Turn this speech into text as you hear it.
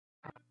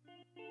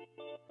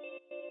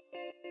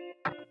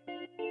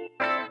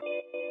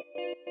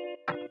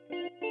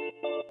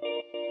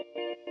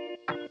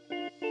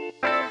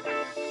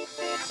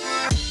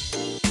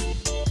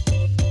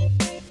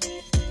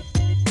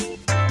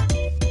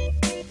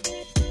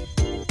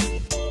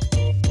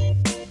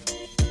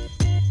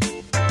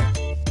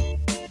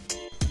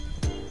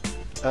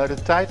The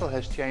title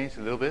has changed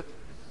a little bit.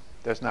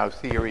 There's now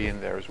theory in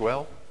there as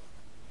well.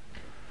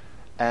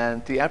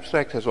 And the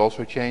abstract has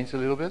also changed a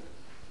little bit.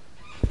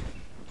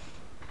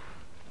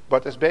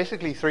 But there's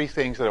basically three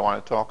things that I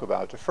want to talk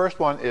about. The first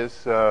one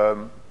is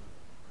the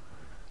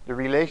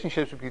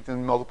relationships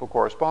between multiple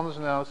correspondence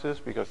analysis,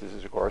 because this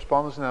is a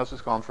correspondence analysis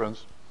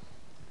conference,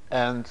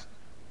 and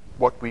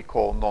what we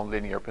call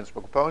nonlinear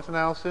principal component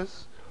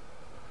analysis.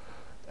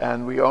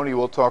 And we only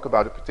will talk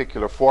about a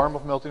particular form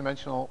of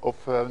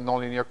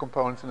nonlinear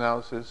component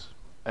analysis,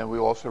 and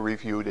we'll also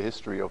review the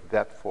history of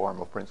that form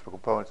of principal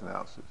component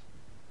analysis.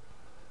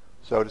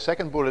 So the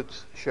second bullet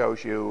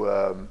shows you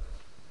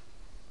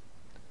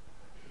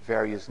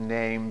various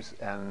names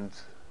and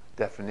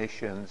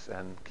definitions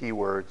and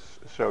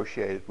keywords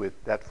associated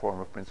with that form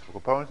of principal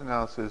component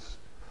analysis.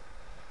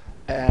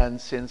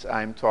 And since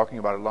I'm talking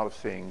about a lot of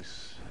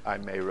things, I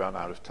may run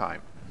out of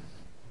time,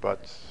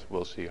 but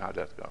we'll see how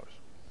that goes.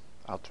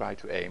 I'll try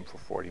to aim for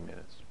 40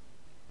 minutes.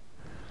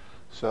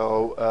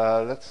 So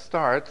let's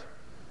start.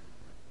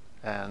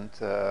 And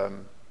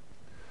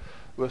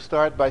we'll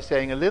start by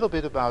saying a little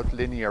bit about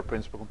linear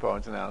principal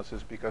component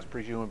analysis, because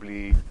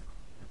presumably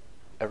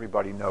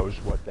everybody knows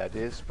what that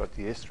is, but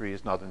the history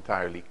is not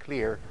entirely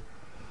clear.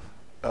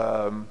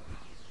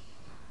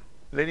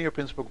 Linear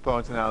principal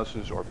component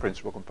analysis, or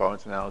principal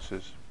component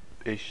analysis,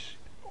 is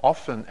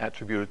often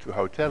attributed to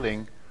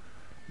Hotelling,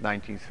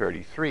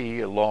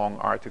 1933, a long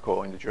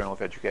article in the Journal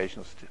of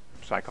Educational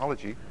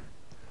Psychology,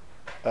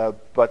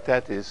 but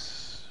that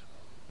is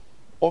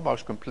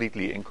almost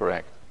completely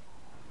incorrect.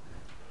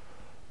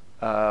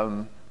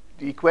 The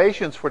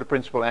equations for the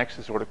principal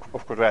axis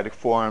of quadratic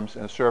forms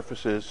and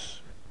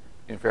surfaces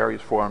in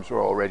various forms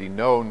were already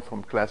known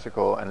from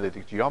classical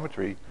analytic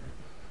geometry,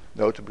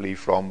 notably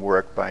from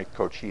work by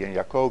Cauchy and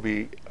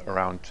Jacobi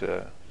around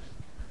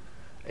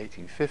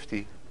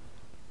 1850.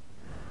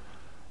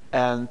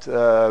 And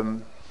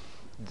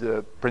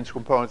the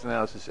principal component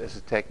analysis as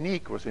a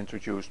technique was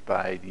introduced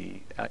by the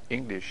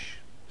English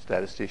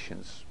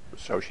statisticians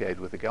associated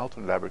with the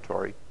Galton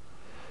laboratory,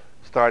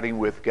 starting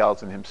with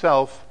Galton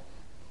himself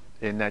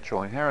in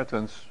Natural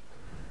Inheritance,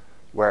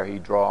 where he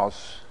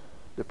draws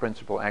the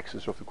principal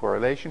axis of the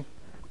correlation,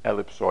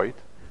 ellipsoid.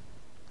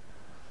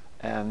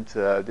 And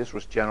this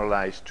was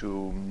generalized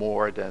to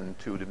more than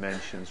 2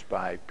 dimensions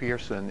by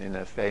Pearson in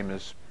a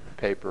famous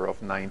paper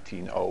of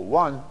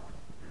 1901.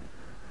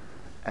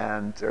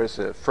 And there's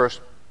a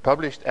first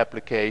published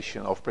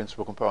application of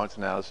principal component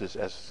analysis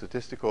as a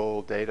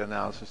statistical data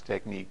analysis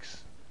technique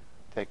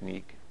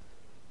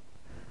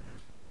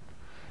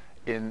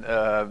in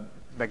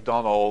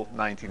McDonnell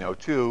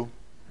 1902,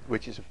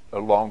 which is a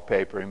long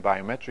paper in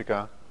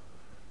Biometrica,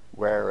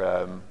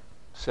 where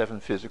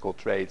 7 physical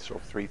traits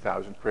of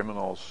 3,000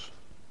 criminals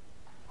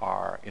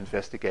are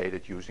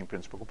investigated using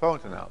principal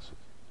component analysis.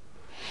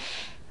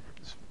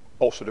 It's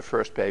also the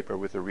first paper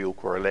with a real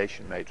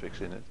correlation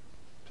matrix in it,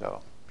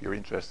 so if you're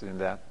interested in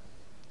that.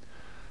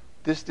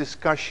 This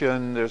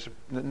discussion, there's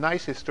a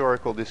nice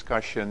historical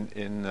discussion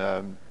in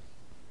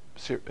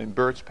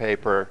Bird's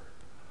paper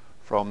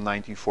from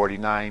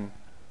 1949,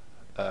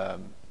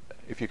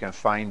 if you can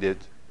find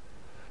it.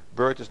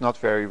 Bird is not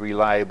very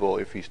reliable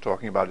if he's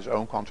talking about his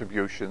own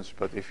contributions,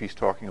 but if he's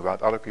talking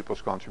about other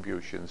people's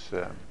contributions,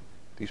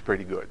 he's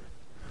pretty good.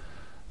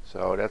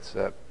 So that's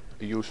a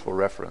useful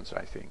reference,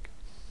 I think.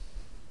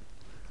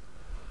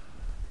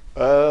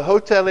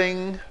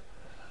 Hotelling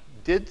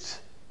did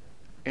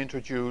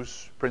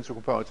introduce principal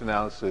component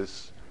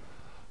analysis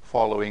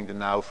following the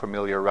now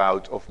familiar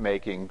route of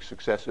making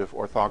successive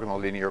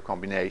orthogonal linear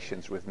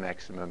combinations with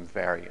maximum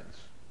variance.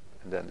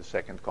 And then the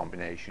second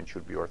combination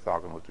should be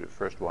orthogonal to the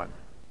first one,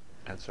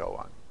 and so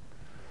on.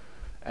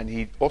 And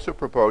he also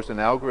proposed an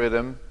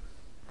algorithm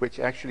which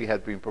actually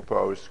had been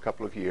proposed a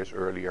couple of years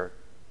earlier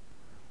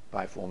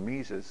by von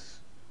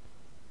Mises,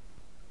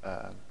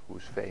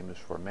 who's famous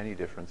for many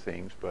different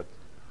things, but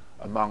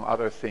among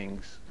other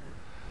things,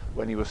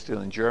 when he was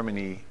still in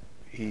Germany,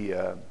 he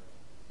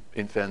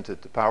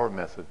invented the power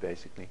method,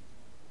 basically,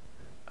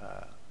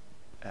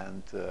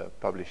 and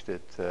published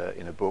it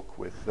in a book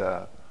with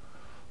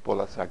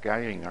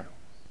Polazar-Geiringer.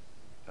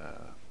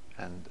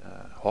 And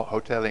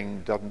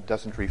Hotelling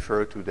doesn't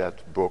refer to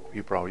that book.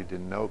 You probably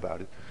didn't know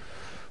about it,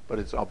 but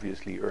it's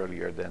obviously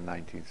earlier than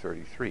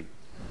 1933.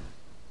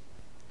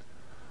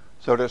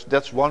 So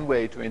that's one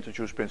way to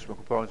introduce principal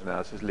component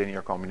analysis,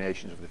 linear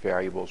combinations of the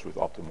variables with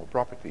optimal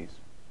properties.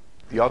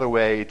 The other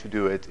way to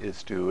do it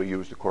is to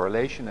use the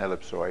correlation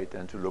ellipsoid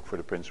and to look for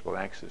the principal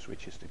axis,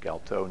 which is the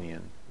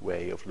Galtonian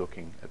way of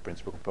looking at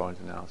principal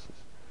component analysis.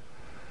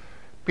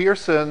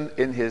 Pearson,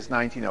 in his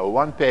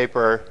 1901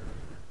 paper,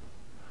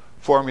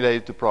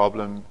 formulated the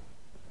problem.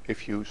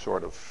 If you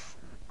sort of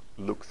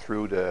look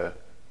through the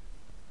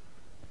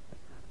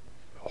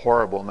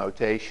horrible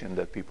notation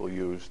that people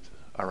used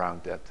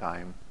around that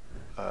time,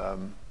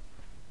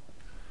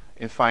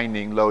 in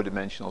finding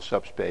low-dimensional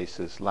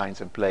subspaces,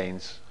 lines and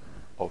planes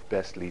of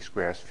best least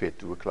squares fit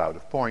to a cloud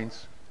of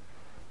points,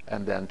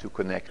 and then to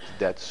connect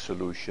that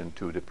solution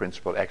to the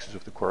principal axis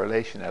of the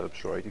correlation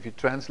ellipsoid. If you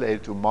translate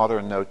it to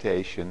modern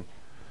notation,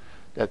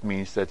 That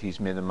means that he's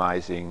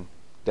minimizing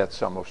that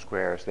sum of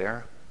squares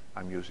there.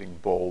 I'm using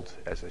bold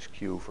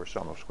SSQ for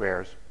sum of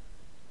squares.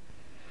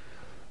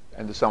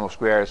 And the sum of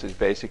squares is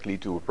basically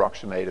to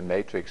approximate a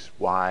matrix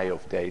Y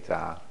of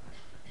data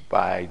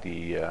by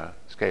the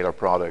scalar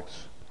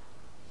products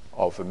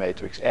of a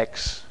matrix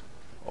X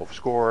of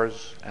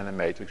scores and a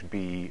matrix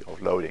B of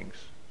loadings.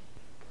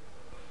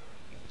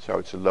 So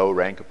it's a low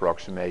rank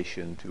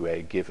approximation to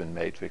a given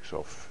matrix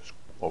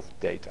of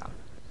data.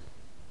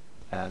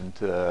 And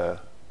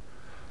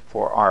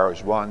for R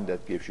is 1,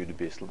 that gives you the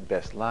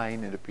best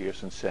line in the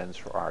Pearson sense.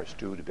 For R is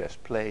 2, the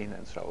best plane,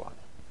 and so on.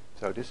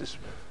 So this is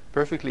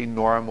perfectly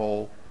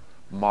normal,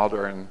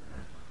 modern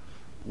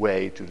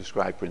way to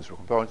describe principal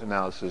component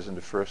analysis, and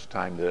the first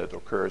time that it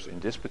occurs in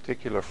this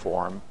particular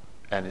form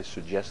and is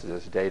suggested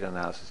as a data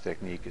analysis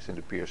technique is in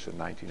the Pearson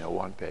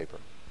 1901 paper.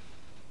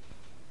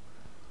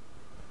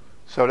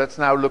 So let's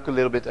now look a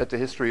little bit at the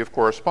history of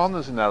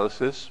correspondence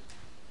analysis.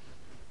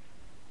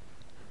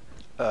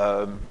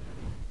 And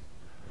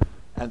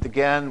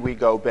again, we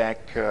go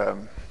back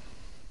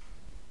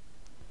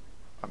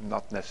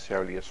not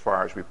necessarily as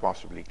far as we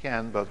possibly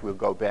can, but we'll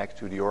go back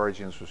to the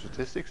origins of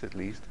statistics at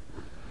least.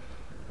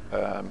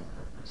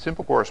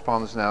 Simple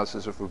correspondence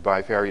analysis of a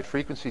bivariate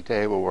frequency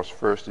table was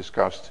first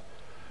discussed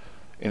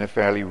in a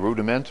fairly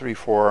rudimentary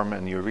form,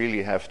 and you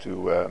really have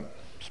to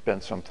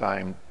spend some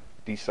time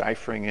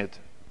deciphering it,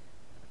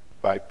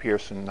 by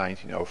Pearson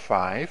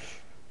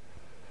 1905,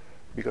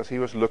 because he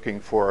was looking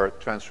for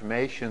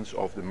transformations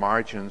of the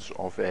margins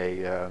of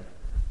a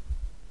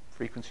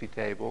frequency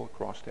table,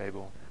 cross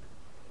table,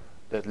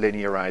 that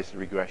linearized the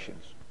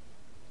regressions.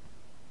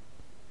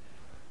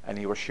 And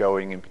he was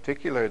showing in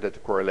particular that the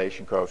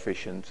correlation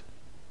coefficient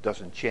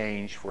doesn't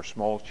change for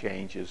small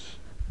changes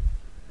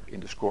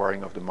in the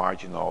scoring of the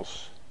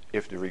marginals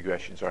if the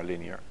regressions are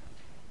linear.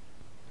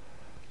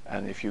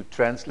 And if you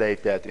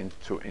translate that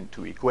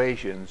into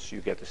equations,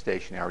 you get the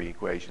stationary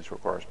equations for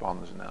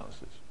correspondence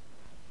analysis.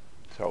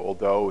 So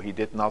although he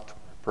did not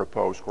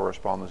propose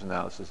correspondence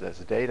analysis as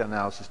a data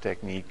analysis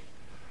technique,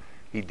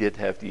 he did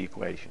have the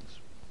equations.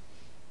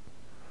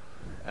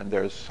 And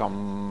there's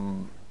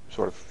some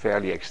sort of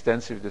fairly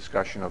extensive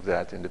discussion of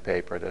that in the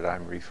paper that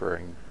I'm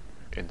referring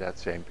in that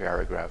same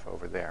paragraph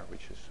over there,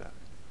 which is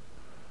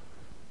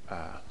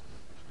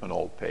an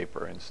old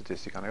paper in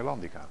Statistica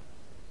Neerlandica.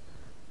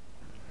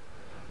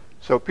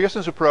 So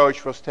Pearson's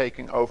approach was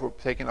taken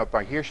up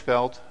by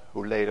Hirschfeld,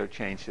 who later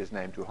changed his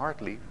name to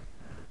Hartley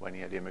when he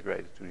had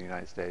immigrated to the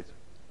United States.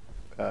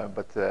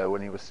 But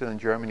when he was still in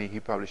Germany, he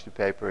published a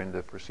paper in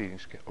the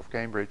Proceedings of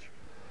Cambridge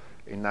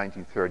in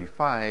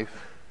 1935,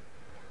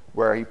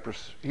 where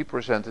he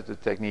presented the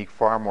technique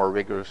far more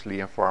rigorously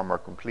and far more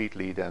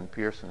completely than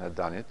Pearson had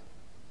done it.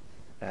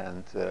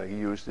 And he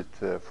used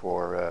it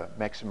for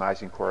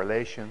maximizing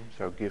correlation,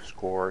 so give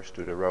scores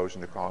to the rows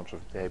and the columns of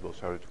the table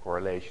so that the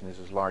correlation is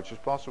as large as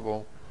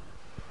possible.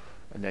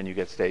 And then you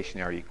get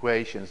stationary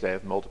equations. They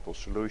have multiple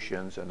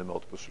solutions, and the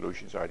multiple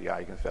solutions are the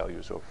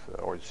eigenvalues of,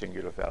 or the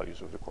singular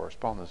values of the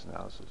correspondence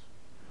analysis.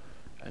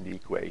 And the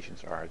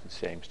equations are the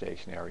same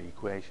stationary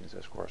equations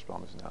as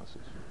correspondence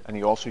analysis. And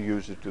he also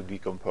used it to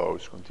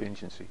decompose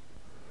contingency,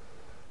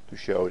 to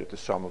show that the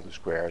sum of the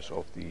squares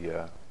of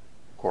the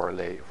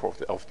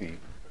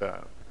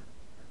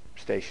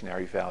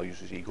stationary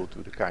values is equal to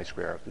the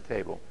chi-square of the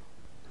table.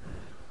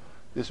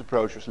 This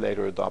approach was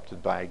later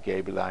adopted by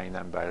Gabelein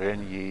and by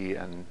Renier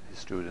and his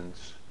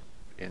students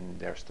in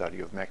their study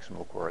of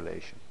maximal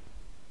correlation.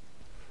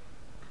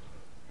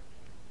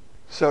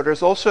 So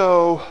there's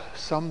also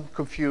some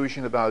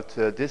confusion about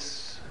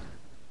this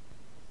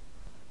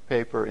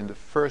paper in the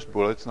first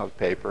bullet. It's not a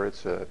paper,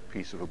 it's a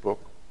piece of a book.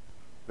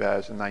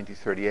 There's a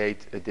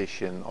 1938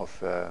 edition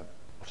of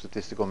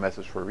Statistical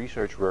Methods for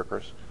Research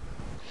Workers,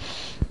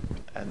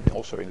 and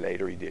also in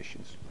later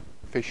editions.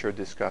 Fisher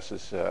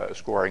discusses a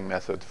scoring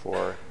method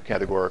for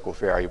categorical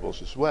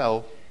variables as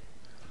well.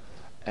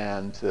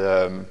 And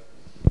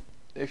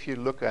if you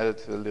look at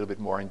it a little bit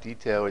more in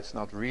detail, it's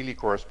not really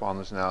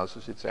correspondence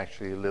analysis. It's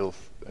actually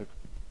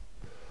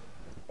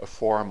a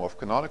form of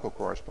canonical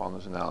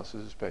correspondence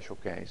analysis, a special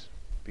case,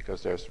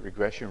 because there's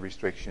regression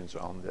restrictions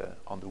on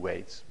the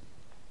weights,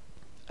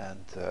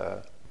 and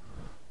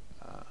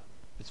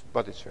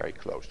but it's very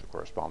close to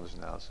correspondence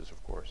analysis,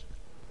 of course.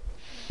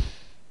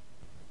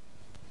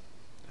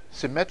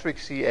 Symmetric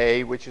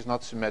CA, which is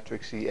not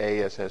symmetric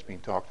CA as has been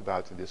talked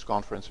about in this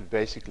conference, but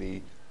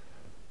basically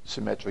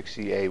symmetric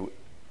CA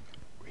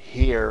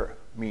here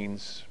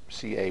means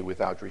CA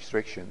without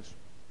restrictions.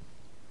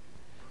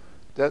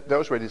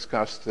 Those were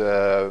discussed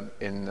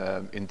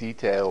in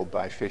detail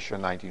by Fisher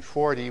in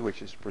 1940,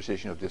 which is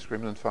precision of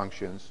discriminant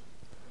functions,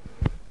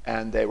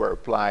 and they were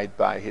applied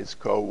by his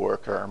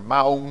co-worker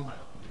Maung,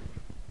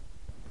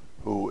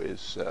 who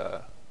is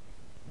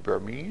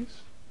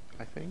Burmese,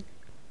 I think,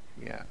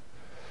 yeah,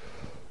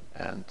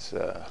 and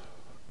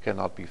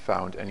cannot be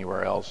found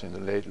anywhere else in the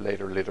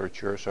later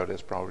literature, so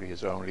that's probably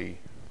his only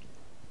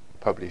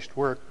published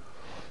work.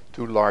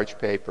 Two large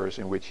papers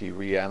in which he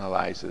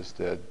reanalyzes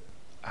the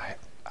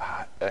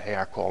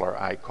hair color,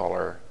 eye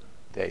color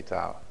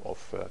data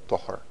of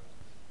Tocher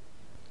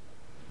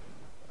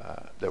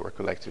that were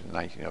collected in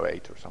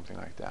 1908 or something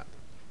like that.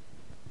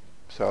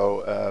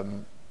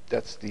 So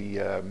that's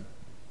the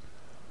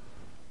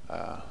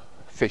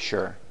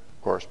Fisher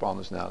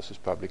correspondence analysis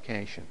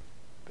publication.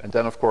 And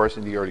then, of course,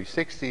 in the early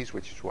 60s,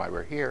 which is why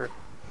we're here,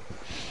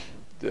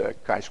 the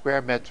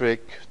chi-square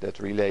metric that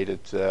related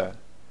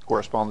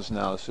correspondence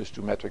analysis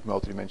to metric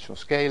multidimensional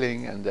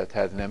scaling, and that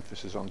had an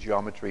emphasis on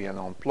geometry and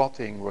on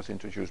plotting, was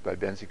introduced by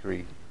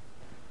Benzigree.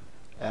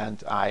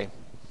 And I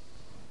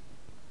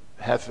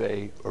have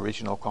an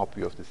original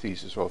copy of the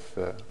thesis of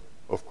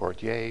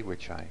Cordier,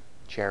 which I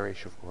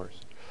cherish, of course,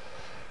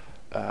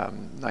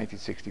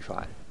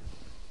 1965.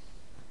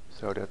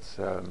 So that's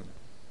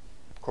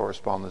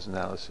correspondence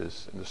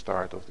analysis and the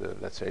start of the,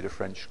 let's say, the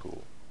French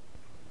school.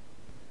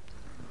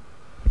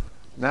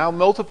 Now,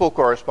 multiple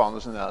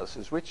correspondence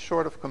analysis, which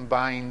sort of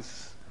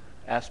combines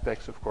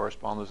aspects of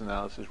correspondence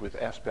analysis with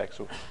aspects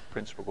of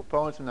principal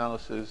component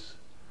analysis,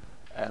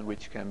 and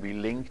which can be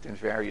linked in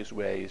various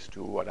ways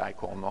to what I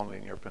call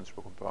nonlinear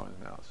principal component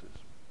analysis.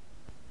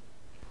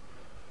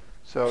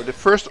 So the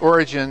first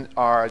origin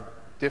are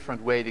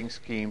different weighting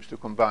schemes to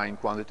combine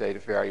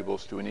quantitative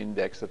variables to an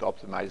index that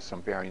optimizes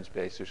some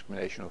variance-based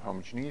discrimination of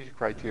homogeneity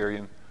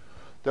criterion.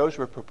 Those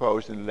were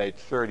proposed in the late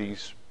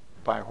 30s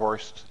by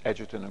Horst,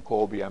 Edgerton, and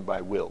Colby, and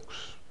by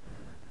Wilkes,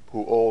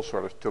 who all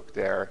sort of took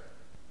their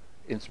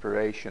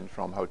inspiration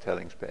from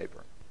Hotelling's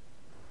paper,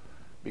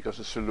 because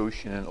the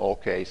solution in all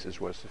cases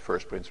was the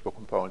first principal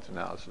component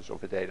analysis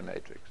of a data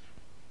matrix,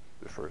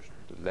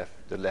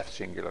 the left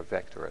singular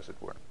vector, as it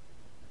were.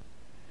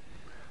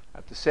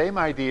 The same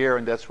idea,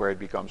 and that's where it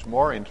becomes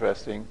more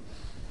interesting,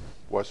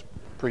 was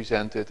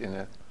presented in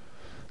a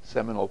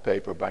seminal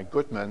paper by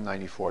Guttman,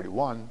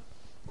 1941,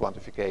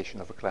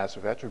 Quantification of a Class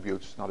of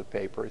Attributes. It's not a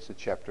paper, it's a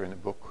chapter in a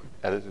book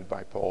edited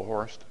by Paul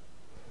Horst,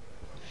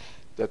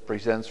 that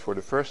presents for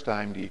the first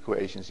time the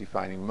equations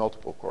defining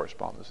multiple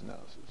correspondence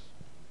analysis.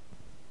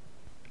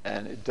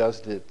 And it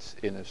does it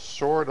in a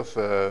sort of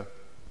a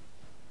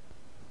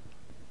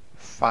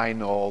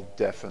final,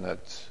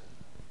 definite,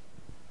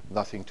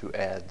 nothing to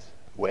add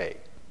way.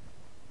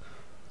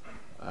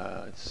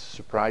 It's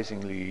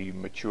surprisingly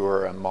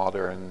mature and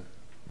modern,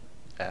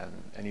 and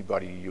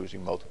anybody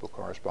using multiple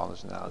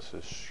correspondence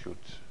analysis should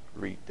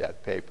read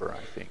that paper,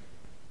 I think.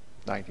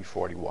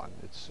 1941.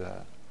 It's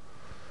a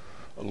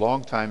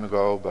long time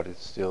ago, but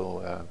it's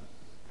still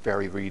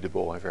very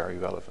readable and very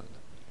relevant.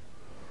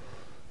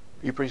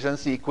 He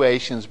presents the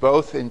equations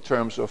both in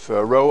terms of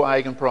a row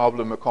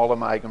eigenproblem, a column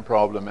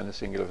eigenproblem, and a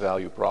singular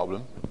value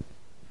problem.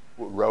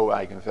 Row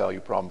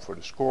eigenvalue problem for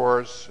the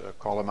scores, a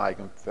column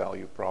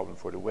eigenvalue problem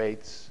for the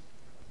weights,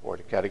 or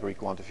the category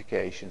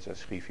quantifications,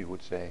 as Griffey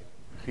would say.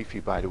 Griffey,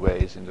 by the way,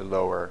 is in the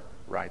lower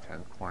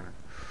right-hand corner.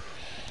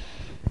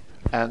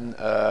 And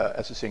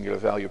as a singular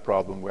value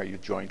problem where you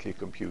jointly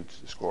compute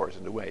the scores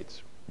and the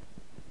weights.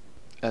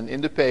 And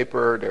in the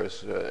paper,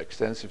 there's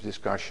extensive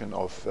discussion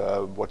of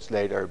what's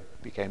later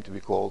became to be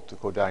called the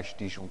codage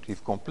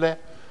disjonctif complet,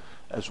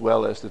 as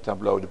well as the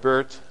tableau de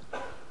Burt.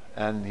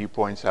 And he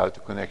points out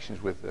the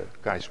connections with the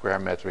chi-square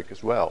metric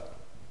as well.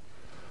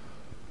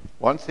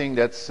 One thing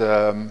that's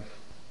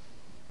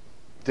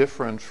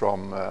different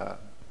from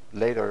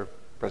later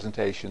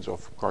presentations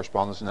of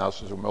correspondence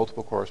analysis or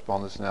multiple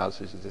correspondence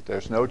analysis is that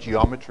there's no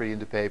geometry in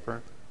the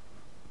paper,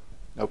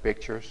 no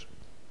pictures,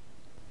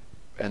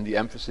 and the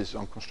emphasis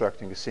on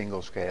constructing a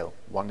single scale,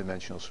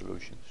 one-dimensional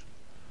solutions.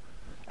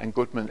 And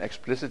Guttman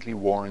explicitly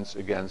warns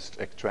against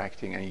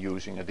extracting and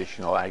using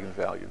additional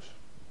eigenvalues,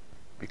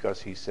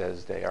 because he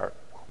says they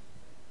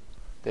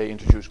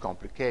introduce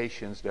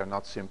complications. They're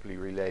not simply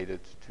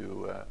related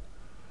to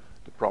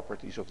the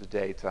properties of the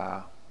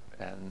data,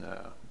 and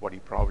what he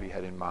probably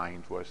had in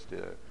mind was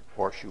the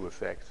horseshoe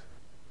effect.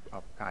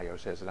 Caio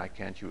says that I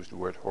can't use the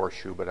word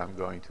horseshoe, but I'm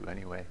going to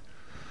anyway.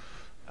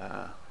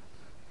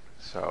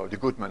 So the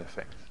Guttman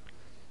effect.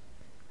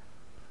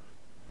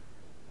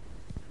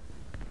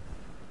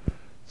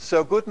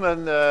 So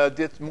Guttman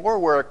did more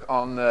work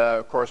on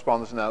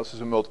correspondence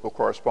analysis and multiple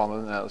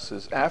correspondence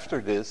analysis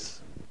after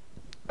this,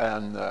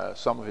 and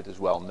some of it is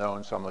well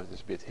known, some of it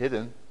is a bit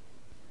hidden.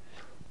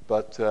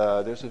 But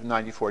there's a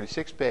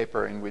 1946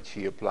 paper in which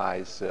he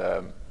applies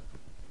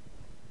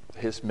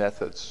his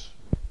methods,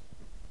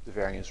 the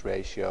variance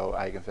ratio,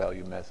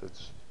 eigenvalue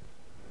methods,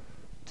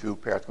 to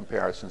paired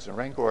comparisons and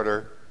rank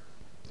order.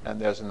 And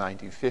there's a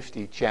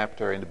 1950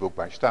 chapter in the book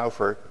by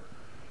Stauffer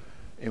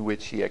in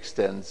which he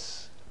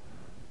extends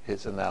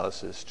his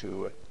analysis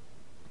to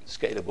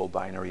scalable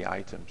binary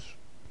items,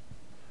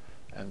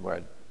 and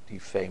where he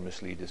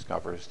famously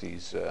discovers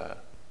these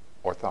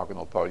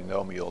orthogonal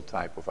polynomial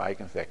type of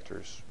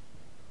eigenvectors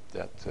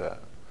that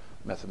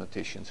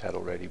mathematicians had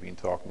already been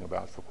talking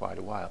about for quite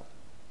a while.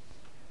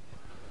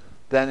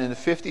 Then in the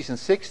 50s and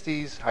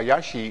 60s,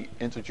 Hayashi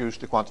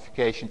introduced the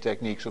quantification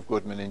techniques of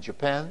Guttman in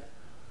Japan,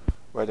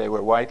 where they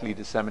were widely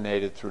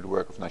disseminated through the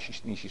work of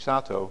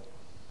Nishisato,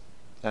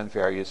 and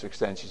various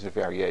extensions and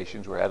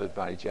variations were added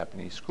by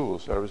Japanese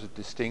schools. So there was a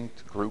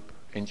distinct group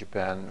in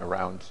Japan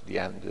around the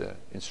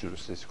Institute of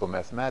Statistical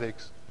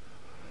Mathematics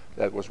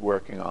that was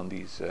working on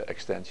these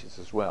extensions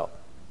as well.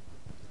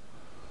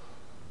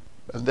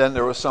 And then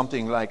there was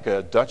something like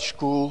a Dutch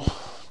school,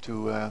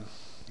 to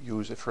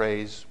use a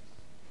phrase,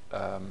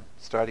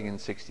 starting in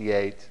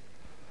 '68.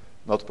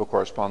 Multiple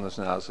correspondence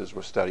analysis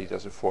was studied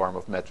as a form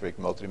of metric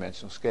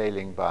multidimensional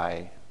scaling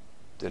by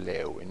de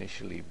Leeuw,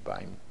 initially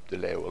by de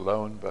Leeuw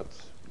alone, but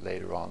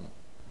later on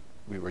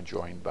we were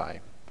joined by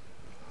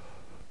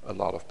a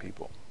lot of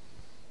people.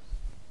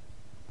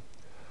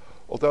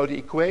 Although the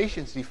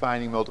equations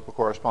defining multiple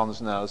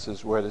correspondence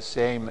analysis were the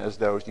same as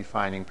those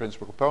defining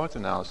principal component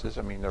analysis,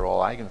 I mean they're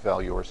all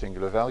eigenvalue or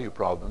singular value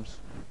problems,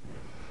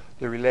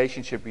 the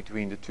relationship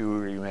between the two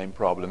remain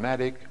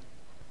problematic,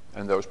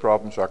 and those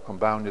problems are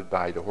compounded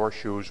by the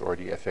horseshoes or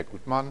the effect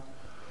Guttman,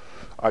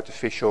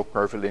 artificial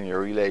curvilinear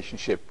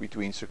relationship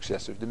between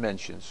successive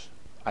dimensions,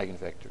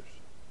 eigenvectors.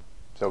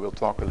 So we'll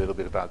talk a little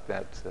bit about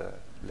that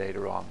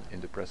later on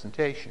in the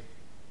presentation.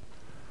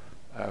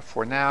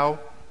 For now,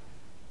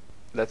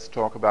 let's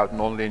talk about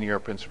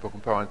nonlinear principal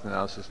component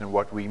analysis and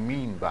what we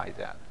mean by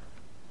that.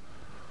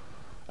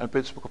 A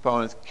principal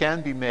component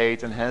can be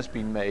made and has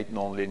been made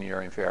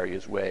nonlinear in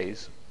various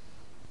ways.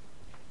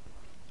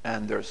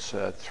 And there's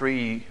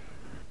three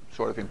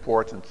sort of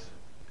important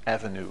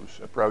avenues,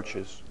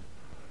 approaches,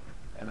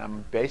 and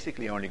I'm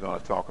basically only going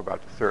to talk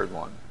about the third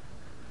one.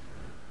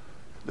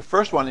 The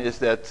first one is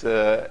that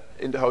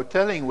in the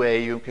Hotelling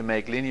way, you can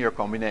make linear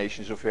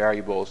combinations of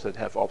variables that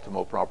have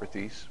optimal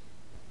properties,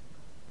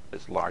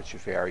 as large a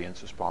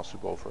variance as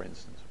possible, for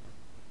instance.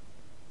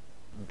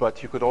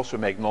 But you could also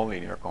make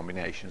nonlinear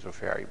combinations of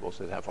variables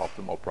that have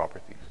optimal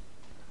properties,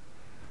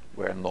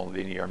 where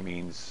nonlinear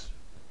means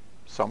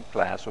some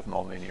class of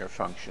nonlinear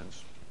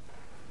functions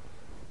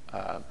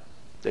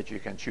that you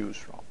can choose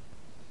from.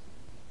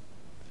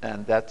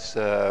 And that's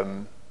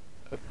a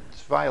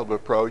viable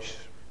approach.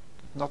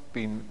 Not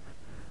been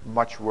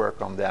much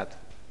work on that,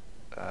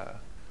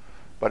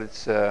 but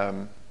it's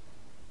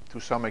to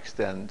some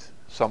extent,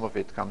 some of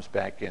it comes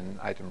back in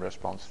item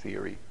response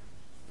theory,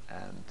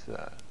 and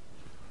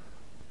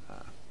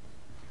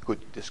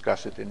could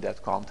discuss it in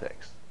that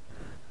context.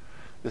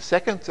 The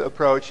second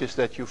approach is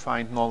that you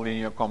find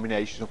nonlinear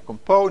combinations of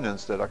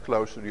components that are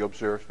close to the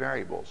observed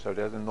variable, so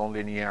that the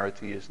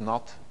nonlinearity is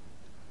not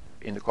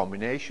in the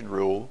combination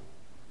rule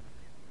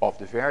of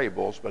the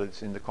variables, but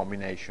it's in the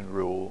combination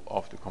rule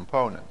of the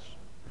components.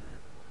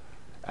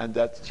 And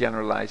that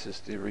generalizes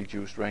the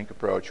reduced rank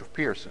approach of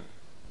Pearson.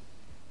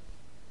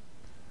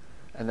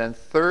 And then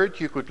third,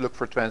 you could look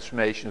for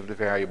transformation of the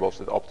variables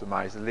that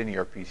optimize the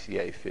linear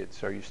PCA fit.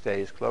 So you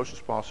stay as close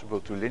as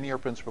possible to linear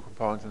principal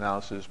component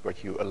analysis,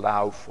 but you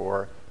allow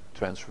for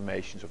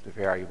transformations of the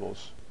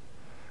variables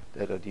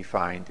that are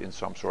defined in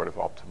some sort of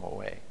optimal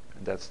way.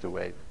 And that's the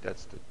way,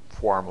 that's the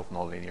form of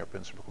nonlinear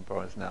principal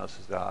component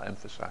analysis that I'll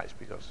emphasize,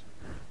 because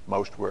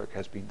most work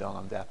has been done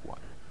on that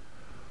one.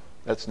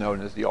 That's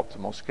known as the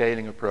optimal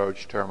scaling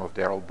approach, term of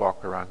Darrell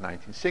Bock around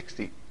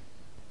 1960.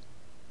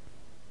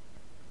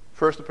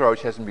 First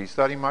approach hasn't been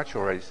studied much,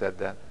 already said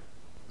that,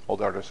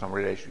 although there's some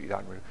relation.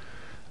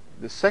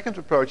 The second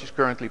approach is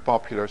currently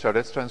popular, so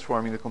that's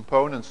transforming the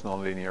components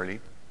nonlinearly.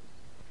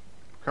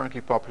 Currently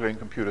popular in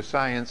computer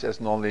science as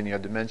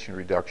nonlinear dimension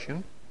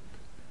reduction.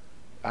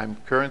 I'm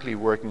currently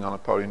working on a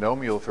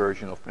polynomial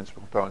version of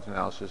principal component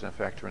analysis and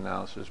factor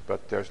analysis,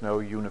 but there's no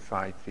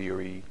unified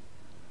theory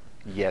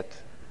yet.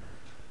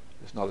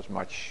 There's not as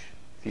much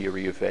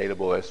theory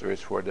available as there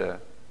is for the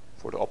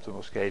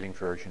optimal scaling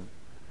version.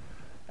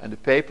 And the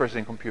papers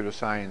in computer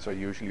science are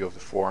usually of the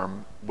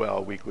form,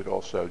 well, we could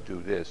also do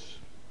this,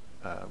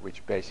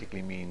 which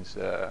basically means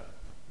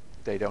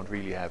they don't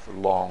really have a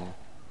long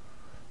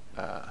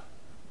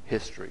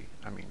history.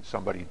 I mean,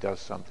 somebody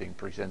does something,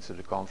 presents at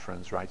a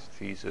conference, writes a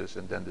thesis,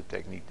 and then the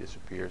technique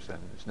disappears and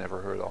is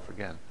never heard of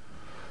again.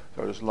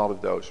 So there's a lot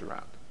of those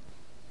around.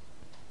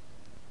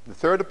 The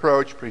third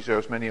approach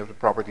preserves many of the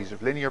properties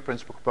of linear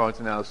principal component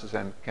analysis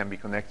and can be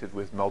connected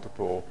with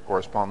multiple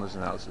correspondence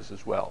analysis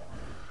as well.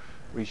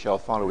 We shall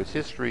follow its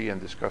history and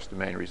discuss the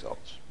main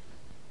results.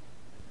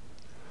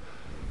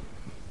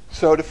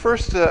 So the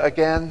first,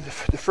 again,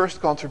 the first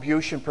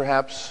contribution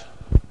perhaps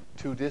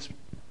to this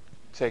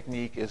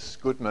technique is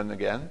Guttman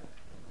again,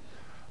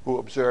 who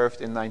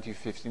observed in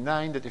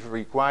 1959 that if we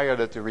require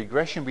that the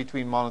regression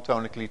between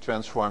monotonically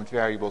transformed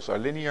variables are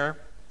linear,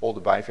 all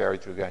the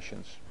bivariate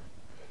regressions,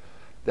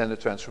 then the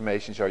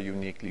transformations are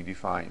uniquely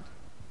defined.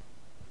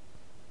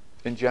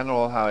 In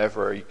general,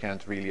 however, you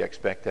can't really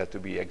expect that to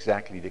be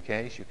exactly the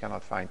case. You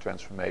cannot find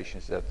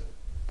transformations that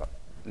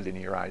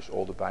linearize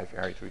all the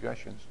bivariate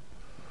regressions.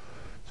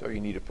 So you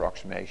need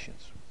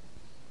approximations.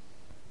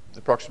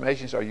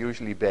 Approximations are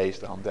usually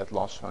based on that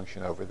loss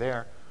function over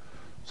there,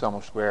 sum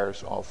of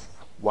squares of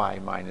y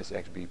minus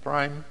xb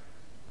prime.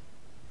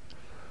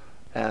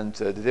 And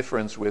the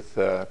difference with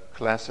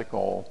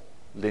classical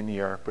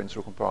linear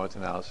principal component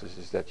analysis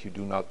is that you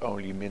do not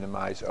only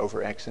minimize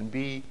over x and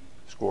b,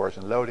 scores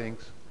and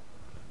loadings,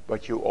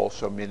 but you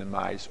also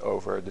minimize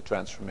over the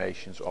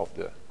transformations of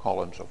the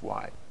columns of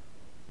y.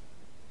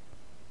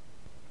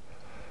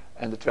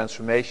 And the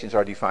transformations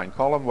are defined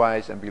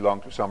column-wise and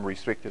belong to some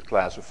restricted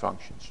class of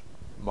functions.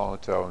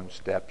 Monotones,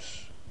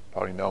 steps,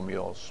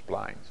 polynomials,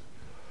 splines.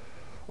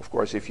 Of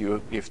course, if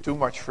you give too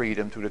much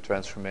freedom to the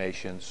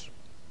transformations,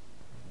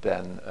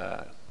 then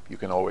you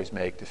can always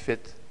make the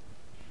fit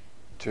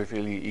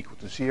trivially equal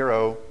to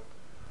 0.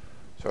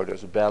 So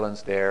there's a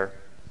balance there.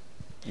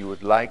 You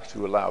would like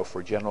to allow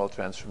for general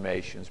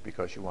transformations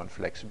because you want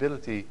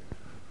flexibility,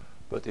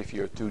 but if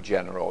you're too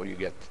general, you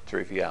get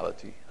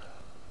triviality.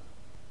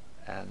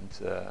 And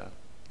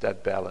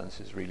that balance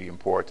is really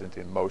important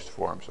in most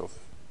forms of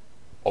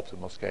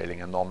optimal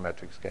scaling and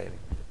non-metric scaling.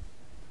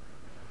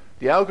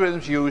 The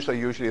algorithms used are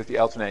usually of the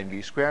alternating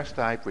least squares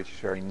type, which is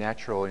very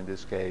natural in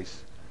this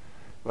case,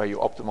 where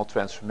your optimal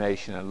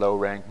transformation and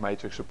low-rank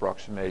matrix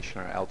approximation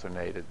are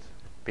alternated,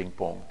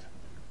 ping-ponged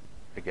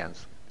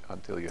against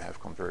until you have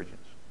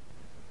convergence.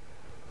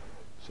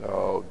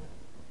 So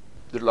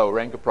the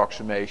low-rank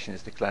approximation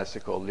is the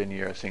classical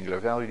linear singular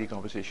value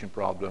decomposition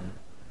problem.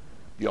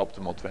 The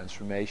optimal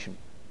transformation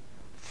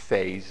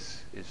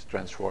phase is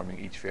transforming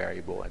each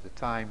variable at a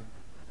time.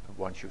 And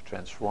once you've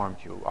transformed,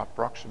 you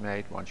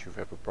approximate. Once you've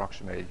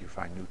approximated, you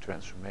find new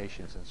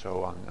transformations and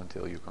so on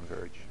until you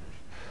converge.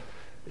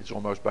 It's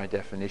almost by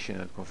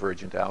definition a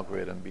convergent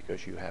algorithm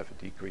because you have a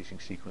decreasing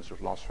sequence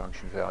of loss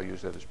function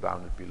values that is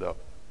bounded below.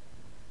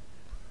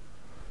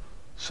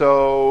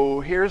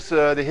 So here's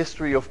the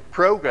history of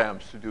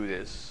programs to do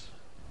this.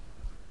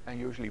 And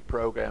usually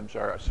programs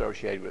are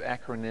associated with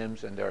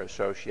acronyms and they're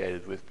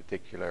associated with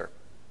particular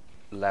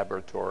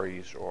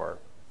laboratories or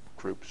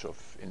groups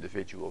of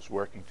individuals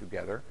working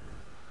together.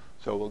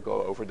 So we'll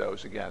go over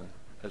those again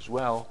as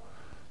well.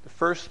 The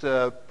first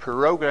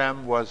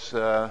program was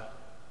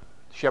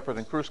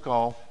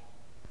Shepard-Kruskal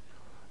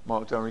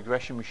monotone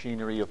regression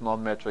machinery of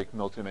non-metric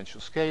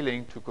multidimensional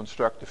scaling to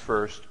construct the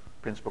first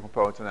principal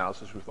component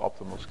analysis with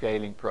optimal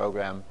scaling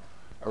program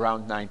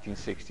around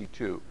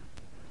 1962.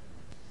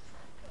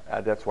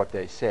 That's what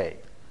they say.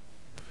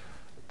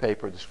 The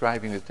paper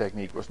describing the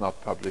technique was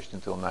not published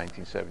until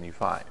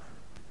 1975.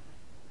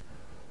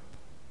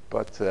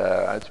 But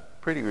it's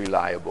pretty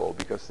reliable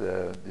because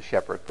the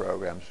Shepard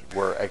programs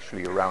were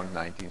actually around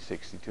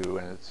 1962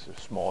 and it's a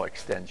small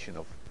extension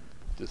of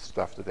the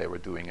stuff that they were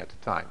doing at the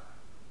time.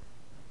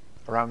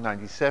 Around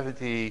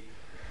 1970,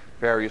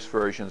 various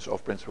versions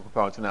of principal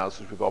component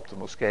analysis with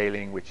optimal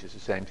scaling, which is the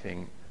same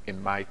thing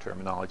in my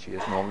terminology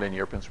as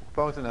nonlinear principal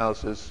component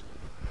analysis,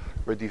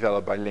 were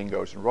developed by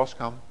Lingos and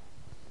Roskam,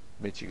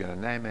 Michigan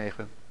and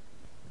Nijmegen.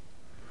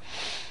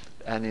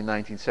 And in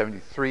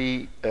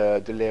 1973,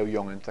 De Leeuw,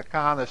 Young and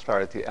Takane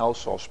started the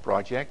LSOS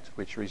project,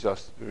 which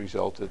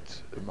resulted,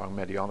 among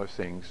many other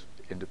things,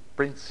 in the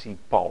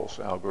Principals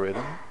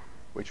algorithm,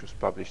 which was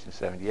published in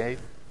 78,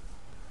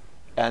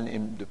 and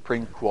in the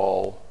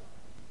Prinqual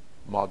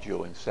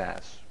module in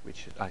SAS,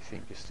 which I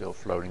think is still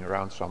floating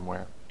around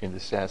somewhere in the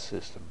SAS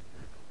system,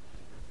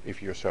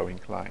 if you're so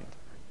inclined.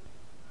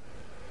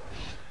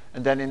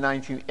 And then in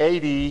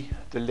 1980,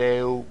 De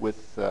Leeuw,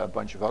 with a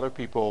bunch of other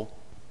people,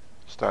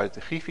 started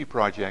the Gi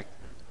project,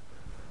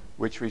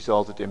 which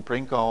resulted in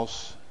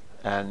Prinquals,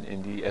 and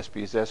in the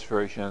SPSS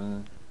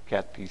version,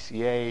 Cat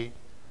PCA,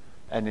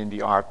 and in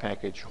the R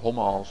package,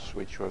 Homals,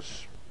 which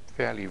was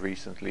fairly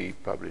recently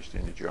published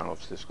in the Journal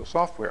of Statistical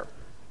Software.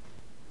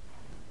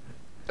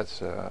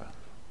 That's a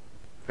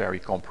very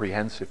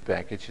comprehensive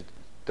package. It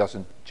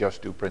doesn't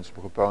just do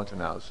principal component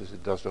analysis,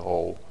 it does the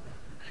whole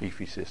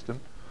Gi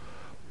system.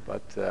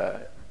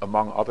 But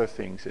among other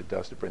things, it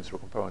does the principal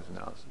component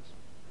analysis.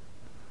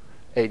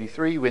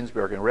 83,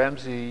 Winsberg and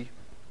Ramsey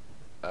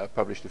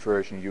published the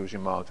version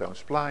using monotone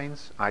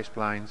splines,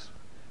 I-splines.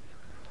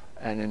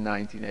 And in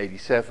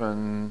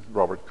 1987,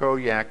 Robert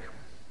Koyak,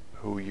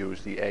 who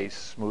used the ACE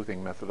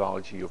smoothing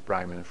methodology of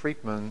Breiman and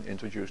Friedman,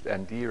 introduced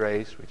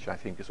ND-rays, which I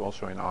think is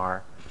also in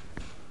R,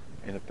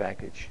 in a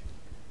package.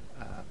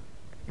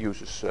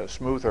 Uses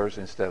smoothers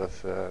instead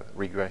of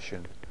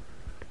regression,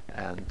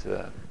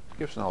 and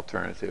gives an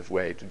alternative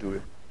way to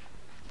do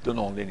the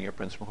nonlinear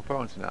principal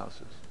component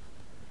analysis.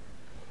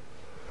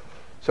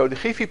 So the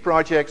Gi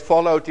project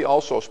followed the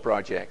ALSOS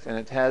project, and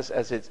it has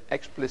as its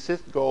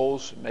explicit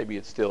goals, maybe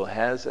it still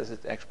has as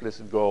its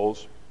explicit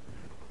goals,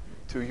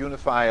 to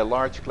unify a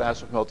large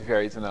class of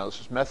multivariate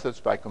analysis methods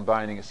by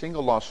combining a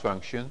single loss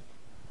function,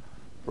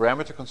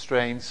 parameter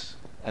constraints,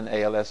 and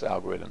ALS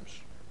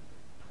algorithms.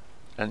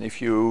 And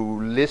if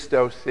you list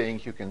those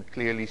things, you can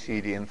clearly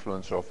see the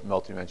influence of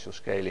multidimensional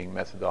scaling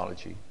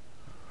methodology.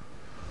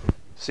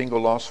 Single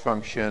loss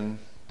function,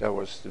 that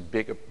was the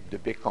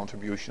big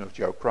contribution of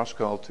Joe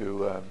Kruskal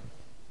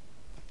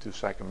to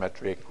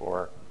psychometric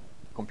or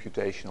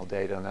computational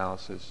data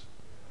analysis.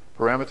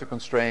 Parameter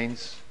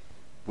constraints,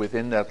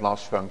 within that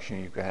loss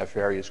function you can have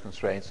various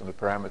constraints on the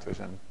parameters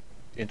and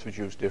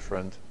introduce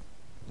different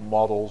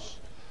models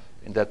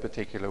in that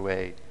particular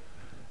way.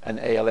 And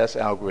ALS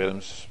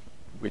algorithms,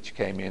 which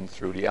came in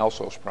through the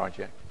ALSOS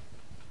project.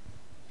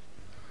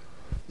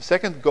 The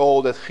second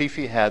goal that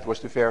GIFI had was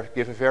to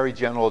give a very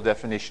general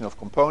definition of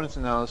component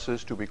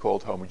analysis to be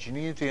called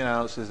homogeneity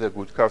analysis that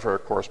would cover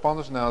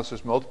correspondence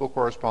analysis, multiple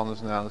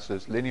correspondence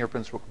analysis, linear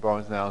principal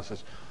component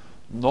analysis,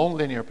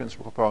 nonlinear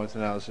principal component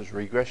analysis,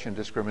 regression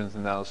discriminant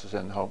analysis,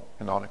 and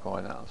canonical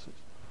analysis.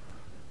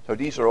 So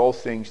these are all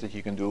things that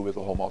you can do with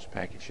the HOMOS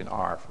package in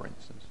R, for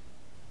instance.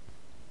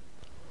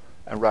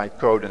 And write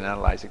code and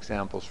analyze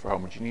examples for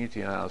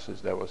homogeneity analysis.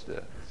 That was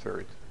the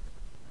third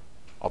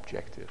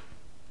objective.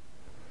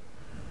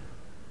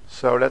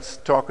 So let's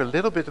talk a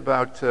little bit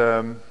about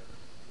the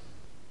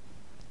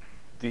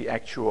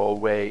actual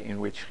way in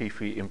which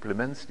GIFI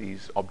implements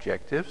these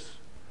objectives.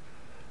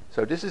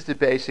 So this is the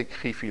basic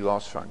GIFI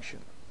loss function.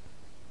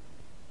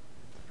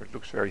 It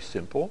looks very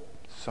simple,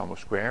 sum of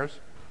squares.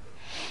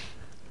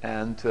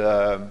 And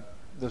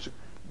there's a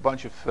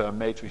bunch of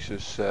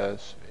matrices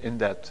in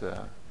that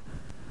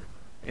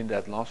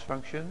loss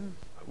function.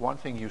 One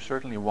thing you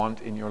certainly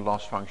want in your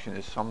loss function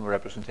is some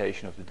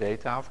representation of the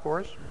data, of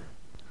course.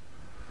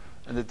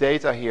 And the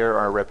data here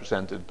are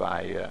represented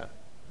by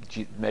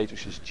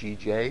matrices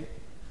Gj,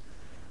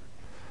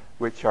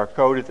 which are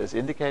coded as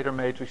indicator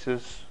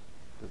matrices.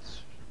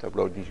 That's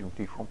tableau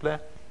disjunctif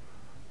complet,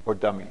 or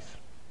dummies.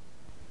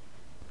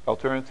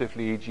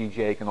 Alternatively,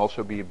 Gj can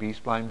also be a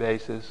B-spline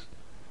basis,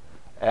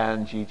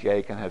 and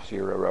Gj can have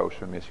 0 rows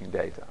for missing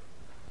data.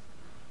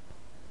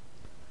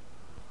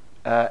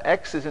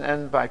 X is an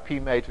n by p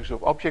matrix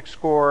of object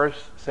scores,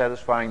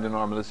 satisfying the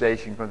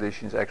normalization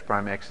conditions x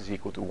prime x is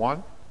equal to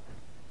 1.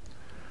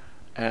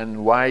 And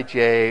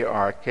yj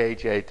are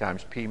kj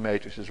times p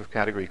matrices of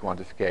category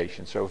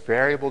quantification. So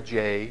variable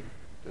j,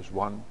 there's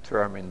one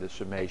term in the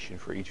summation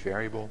for each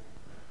variable.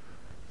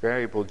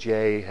 Variable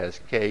j has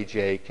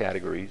kj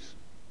categories,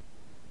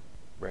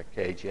 where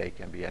kj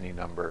can be any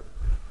number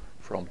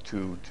from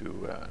 2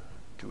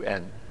 to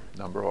n,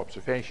 number of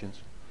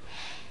observations.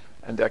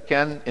 And there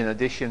can, in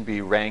addition,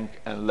 be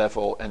rank and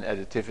level and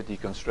additivity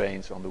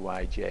constraints on the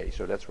yj.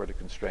 So that's where the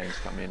constraints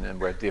come in and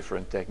where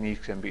different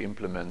techniques can be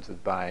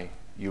implemented by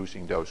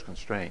using those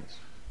constraints.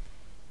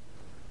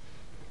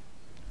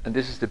 And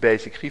this is the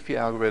basic GIFI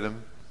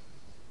algorithm.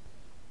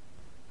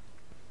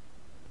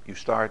 You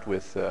start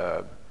with,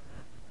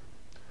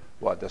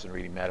 well, it doesn't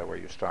really matter where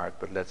you start,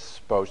 but let's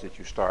suppose that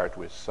you start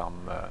with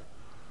some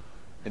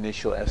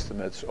initial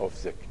estimates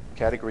of the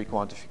category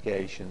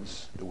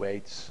quantifications, the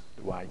weights,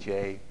 the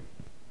yj.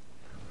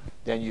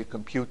 Then you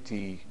compute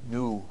the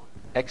new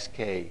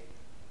xk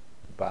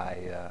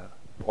by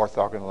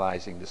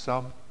orthogonalizing the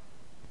sum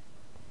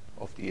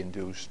of the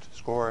induced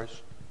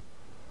scores.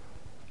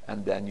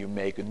 And then you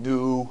make a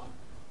new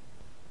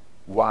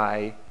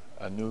y,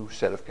 a new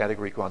set of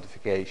category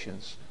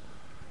quantifications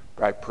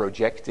by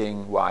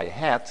projecting y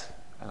hat,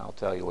 and I'll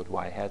tell you what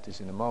y hat is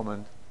in a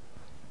moment,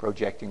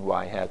 projecting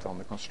y hat on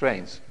the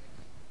constraints.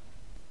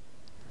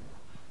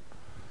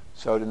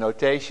 So the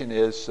notation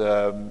is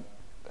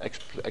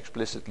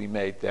explicitly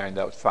made there in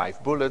those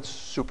 5 bullets.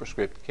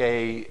 Superscript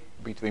k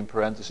between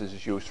parentheses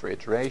is used for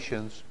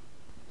iterations.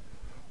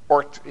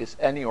 Ort is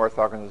any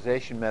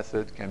orthogonalization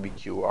method, can be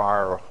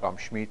QR or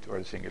Gram-Schmidt or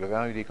the singular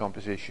value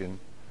decomposition.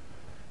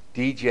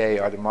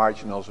 dj are the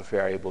marginals of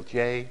variable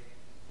j,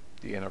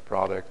 the inner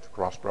product,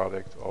 cross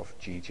product of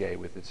gj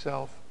with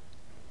itself.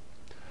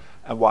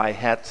 And y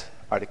hat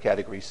are the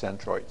category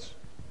centroids.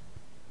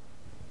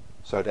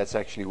 So that's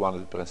actually one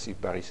of the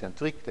principes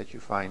barycentriques that you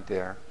find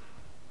there.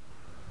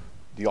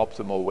 The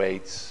optimal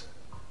weights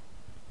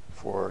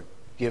for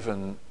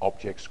given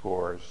object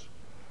scores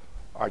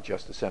are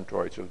just the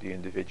centroids of the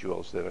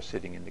individuals that are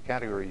sitting in the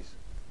categories.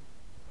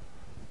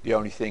 The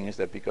only thing is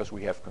that because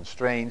we have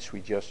constraints,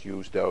 we just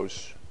use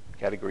those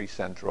category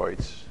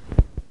centroids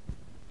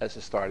as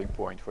a starting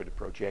point for the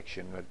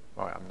projection.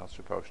 Well, I'm not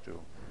supposed to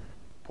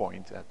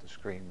point at the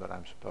screen, but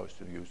I'm supposed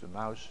to use the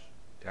mouse.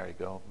 There you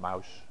go,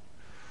 mouse.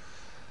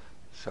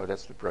 So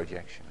that's the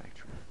projection,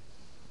 actually.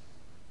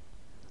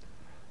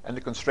 And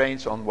the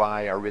constraints on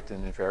y are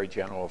written in very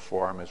general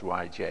form as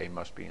yj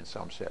must be in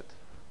some set.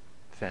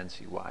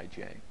 Fancy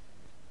yj.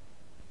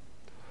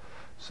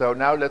 So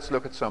now let's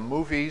look at some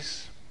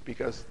movies,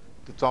 because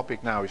the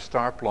topic now is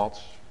star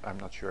plots. I'm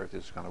not sure if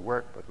this is going to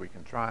work, but we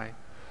can try.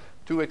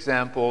 2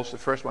 examples. The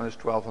first one is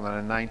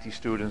 1,290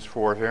 students,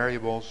 4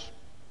 variables,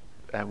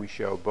 and we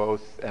show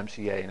both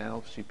MCA and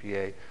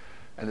NLPCA.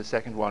 And the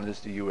second one is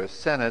the US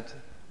Senate,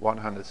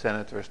 100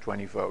 senators,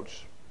 20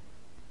 votes.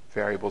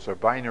 Variables are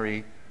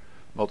binary.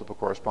 Multiple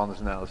correspondence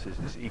analysis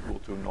is equal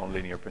to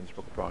nonlinear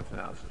principal component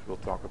analysis. We'll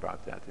talk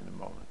about that in a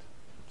moment.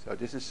 So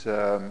this is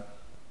the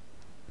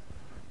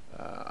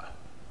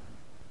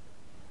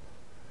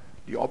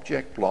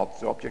object plot,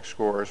 the object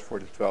scores for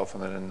the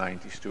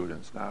 1,290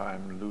 students. Now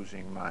I'm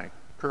losing my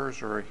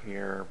cursor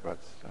here, but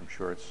I'm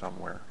sure it's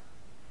somewhere.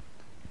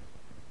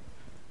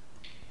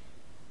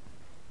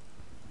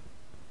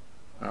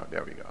 Oh,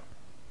 there we go.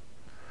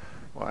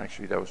 Well,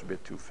 actually, that was a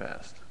bit too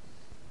fast.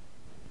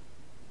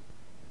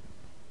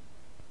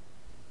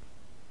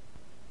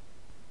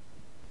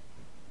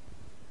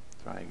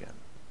 Try again.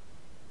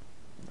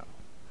 No.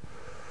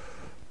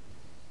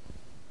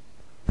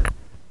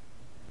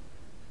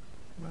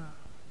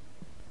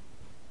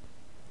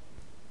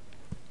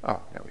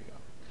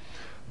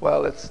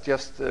 Well, let's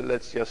just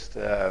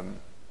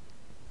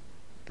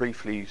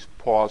briefly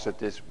pause at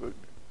this.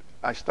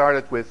 I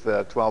started with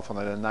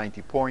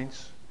 1,290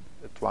 points,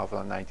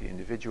 1,290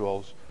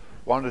 individuals.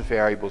 One of the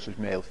variables is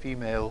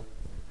male-female.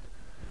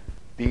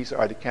 These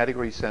are the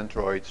category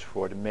centroids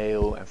for the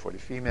male and for the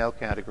female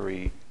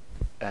category,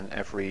 and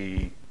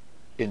every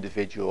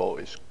individual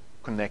is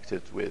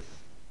connected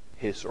with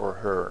his or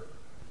her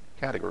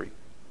category.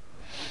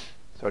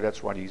 So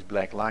that's why these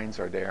black lines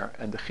are there.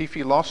 And the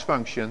Gi loss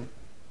function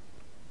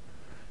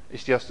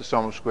is just the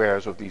sum of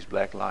squares of these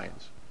black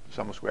lines. The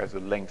sum of squares is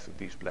the length of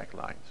these black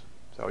lines.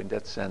 So in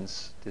that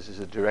sense, this is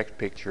a direct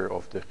picture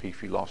of the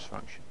Gi loss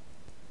function.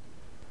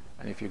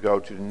 And if you go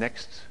to the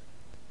next,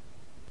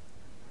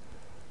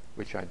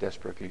 which I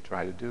desperately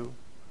try to do.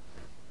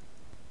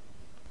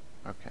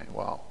 Okay,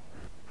 well,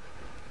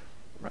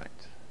 right.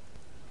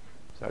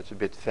 So it's a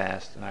bit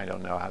fast, and I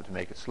don't know how to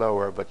make it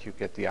slower, but you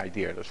get the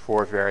idea. There's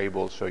 4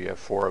 variables, so you have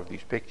 4 of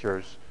these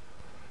pictures.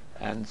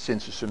 And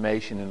since the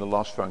summation in the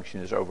loss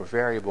function is over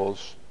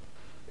variables,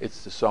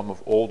 it's the sum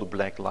of all the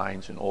black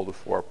lines in all the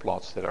 4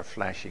 plots that are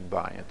flashing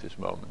by at this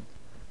moment.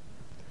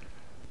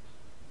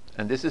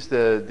 And this is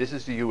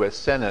the US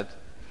Senate,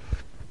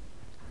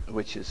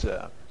 which is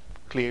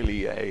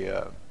clearly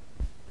a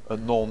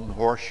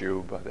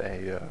non-horseshoe, but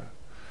a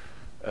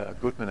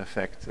Guttman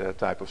effect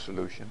type of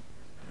solution.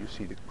 You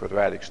see the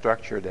quadratic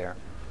structure there.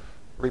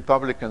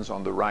 Republicans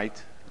on the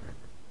right,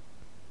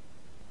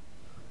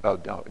 oh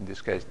no, in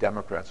this case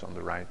Democrats on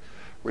the right,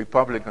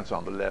 Republicans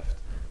on the left,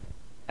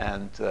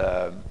 and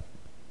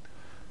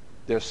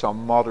there's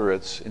some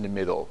moderates in the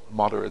middle.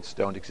 Moderates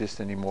don't exist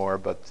anymore,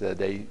 but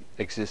they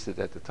existed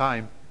at the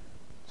time.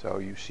 So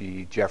you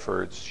see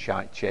Jeffords,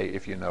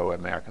 if you know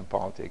American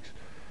politics,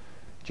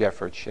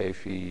 Jeffords,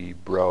 Chafee,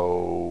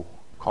 Bro,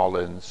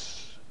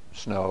 Collins,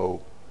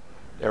 Snow,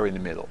 they're in the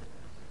middle.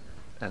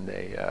 And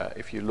they,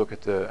 if you look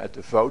at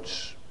the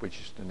votes, which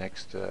is the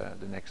next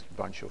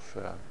bunch of,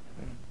 there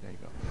you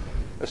go.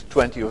 There's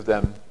 20 of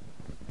them.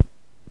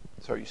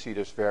 So you see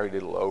there's very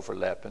little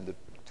overlap, and the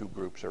 2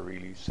 groups are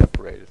really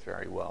separated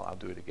very well. I'll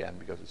do it again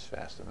because it's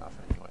fast enough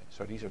anyway.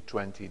 So these are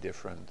 20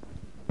 different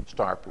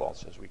star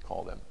plots, as we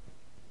call them.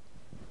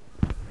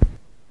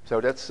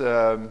 So that's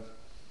one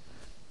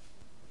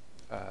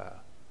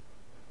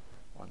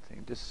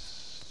thing.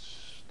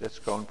 That's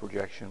cone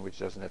projection, which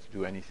doesn't have to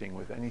do anything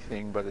with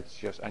anything, but it's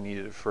just I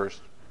needed a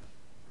first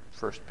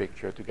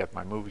picture to get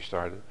my movie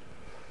started.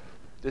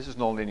 This is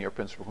nonlinear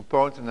principal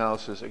component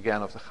analysis,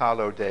 again of the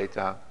Galo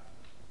data,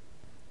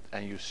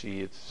 and you see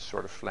it's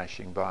sort of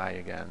flashing by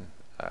again.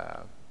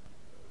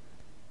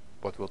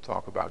 But we'll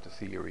talk about the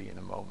theory in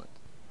a moment.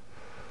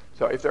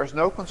 So if there's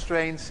no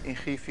constraints in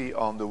Gi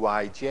on the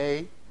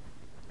Yj,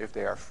 if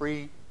they are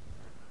free,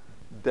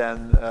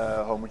 then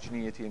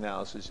homogeneity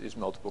analysis is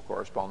multiple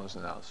correspondence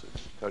analysis.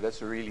 So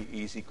that's a really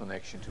easy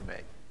connection to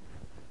make.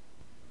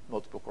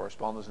 Multiple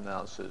correspondence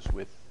analysis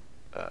with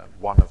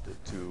one of the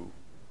 2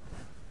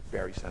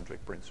 barycentric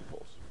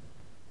principles.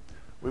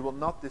 We will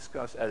not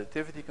discuss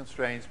additivity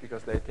constraints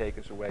because they take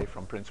us away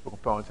from principal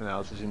component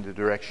analysis in the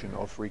direction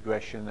of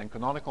regression and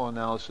canonical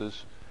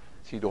analysis.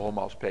 See the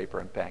Holmals paper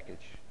and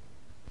package.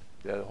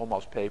 The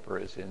Holmals paper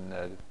is in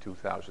the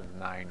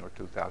 2009 or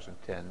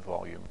 2010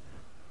 volume,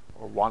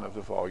 or one of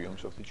the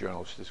volumes of the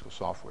Journal of Statistical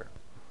Software.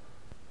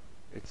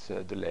 It's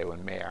de Leeuw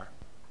and Mayer.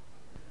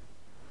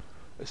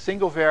 A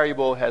single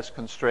variable has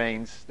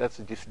constraints. That's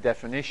a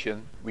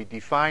definition. We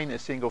define a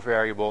single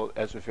variable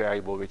as a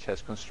variable which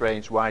has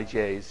constraints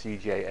yj,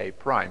 zj, a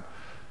prime.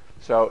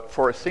 So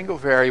for a single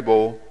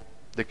variable,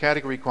 the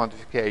category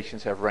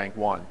quantifications have rank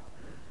 1.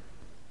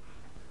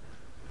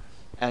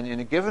 And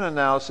in a given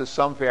analysis,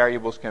 some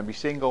variables can be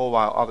single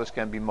while others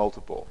can be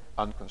multiple,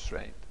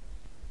 unconstrained.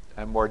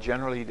 And more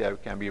generally, there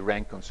can be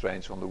rank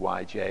constraints on the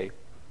yj,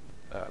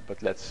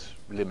 but let's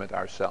limit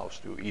ourselves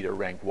to either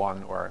rank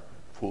 1 or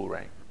full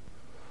rank.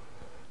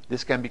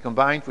 This can be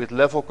combined with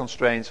level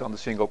constraints on the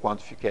single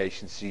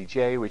quantification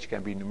Cj, which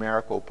can be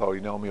numerical,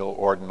 polynomial,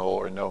 ordinal,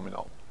 or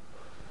nominal.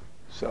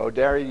 So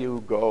there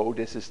you go.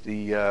 This is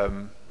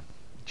the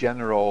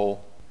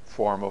general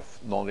form of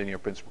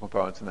nonlinear principal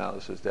component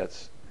analysis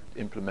that's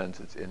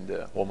implemented in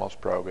the Holmals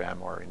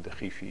program or in the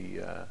Gi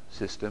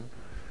system.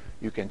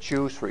 You can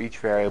choose for each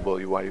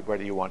variable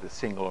whether you want it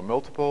single or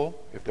multiple.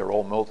 If they're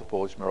all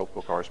multiple, it's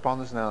multiple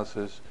correspondence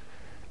analysis.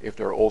 If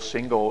they're all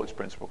single, it's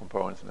principal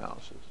component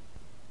analysis.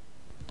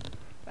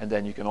 And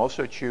then you can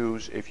also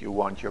choose if you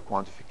want your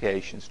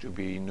quantifications to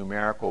be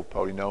numerical,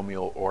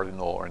 polynomial,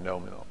 ordinal, or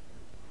nominal.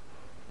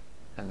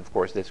 And of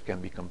course this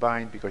can be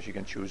combined because you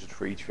can choose it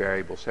for each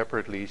variable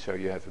separately, so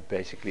you have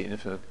basically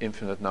an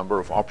infinite number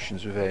of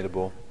options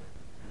available.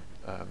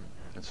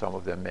 And some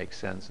of them make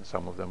sense and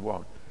some of them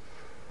won't.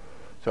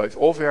 So if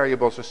all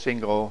variables are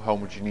single,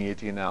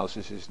 homogeneity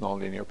analysis is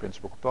nonlinear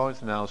principal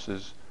component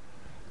analysis.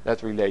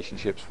 That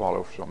relationships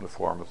follow from the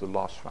form of the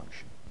loss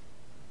function.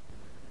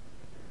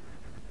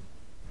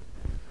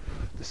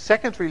 The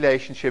second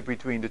relationship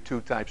between the two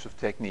types of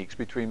techniques,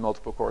 between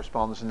multiple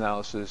correspondence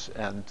analysis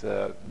and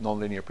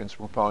nonlinear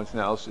principal component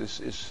analysis,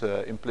 is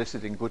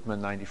implicit in Guttman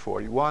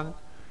 9041.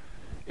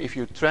 If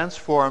you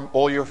transform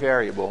all your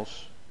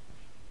variables,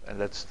 and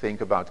let's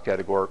think about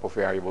categorical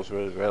variables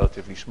with a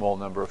relatively small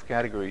number of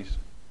categories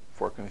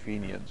for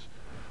convenience.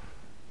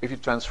 If you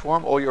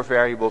transform all your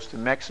variables to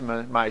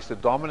maximize the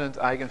dominant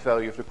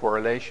eigenvalue of the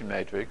correlation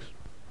matrix,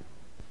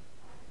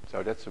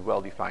 so that's a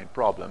well-defined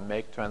problem.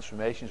 Make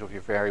transformations of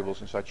your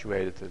variables in such a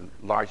way that the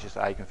largest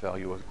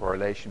eigenvalue of the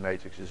correlation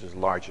matrix is as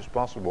large as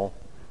possible.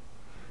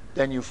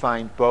 Then you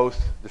find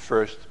both the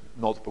first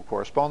multiple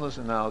correspondence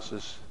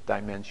analysis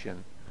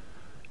dimension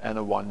and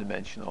a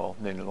one-dimensional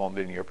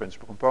nonlinear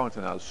principal component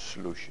analysis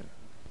solution.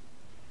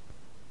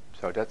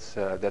 So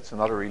that's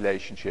another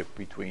relationship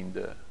between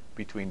the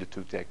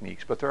two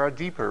techniques. But there are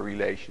deeper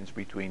relations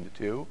between the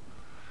two.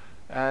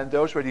 And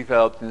those were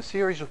developed in a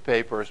series of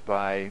papers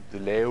by de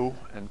Leeuw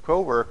and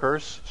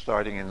co-workers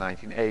starting in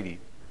 1980.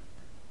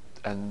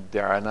 And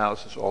their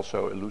analysis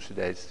also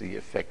elucidates the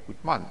effect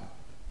Guttman.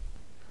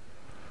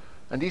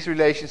 And these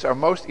relations are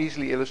most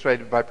easily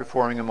illustrated by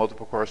performing a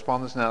multiple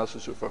correspondence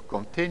analysis of a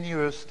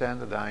continuous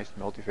standardized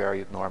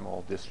multivariate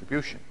normal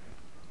distribution,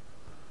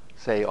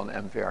 say on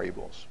m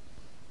variables.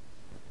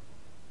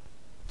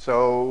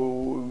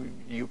 So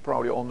you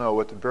probably all know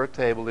what the Bird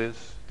table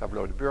is,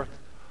 tableau de Bird.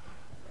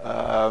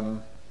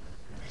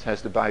 It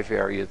has the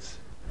bivariate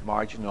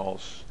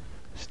marginals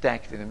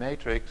stacked in a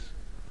matrix.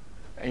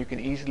 And you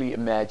can easily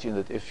imagine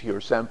that if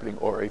you're sampling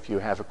or if you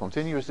have a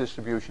continuous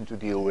distribution to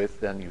deal with,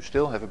 then you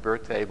still have a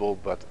Bird table,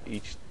 but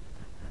each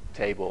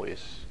table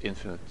is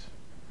infinite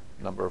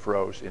number of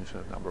rows,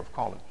 infinite number of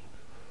columns.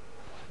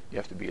 You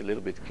have to be a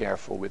little bit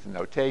careful with the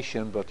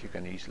notation, but you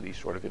can easily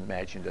sort of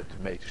imagine that the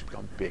matrix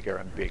becomes bigger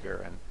and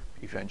bigger and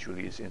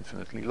eventually is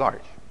infinitely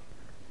large.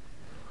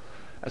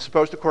 And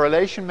suppose the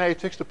correlation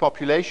matrix, the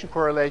population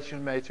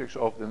correlation matrix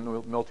of the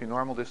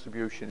multinormal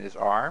distribution is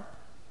R.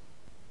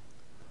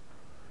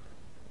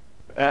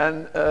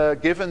 And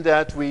given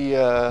that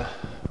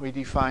we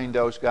define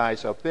those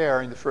guys up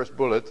there in the first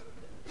bullet,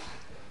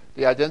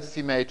 the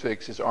identity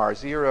matrix is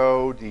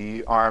R0,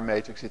 the R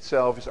matrix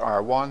itself is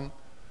R1,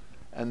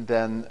 and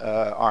then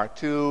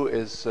R2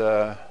 is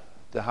the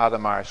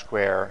Hadamard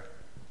square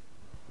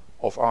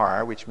of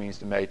R, which means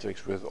the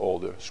matrix with all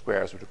the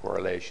squares of the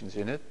correlations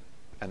in it.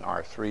 And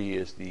R3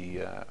 is the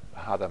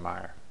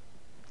Hadamard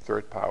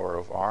third power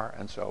of R,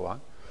 and so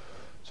on.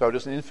 So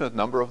there's an infinite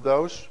number of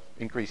those,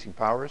 increasing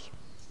powers.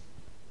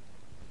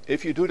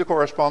 If you do the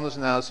correspondence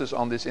analysis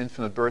on this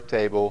infinite Bird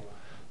table,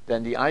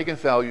 then the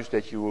eigenvalues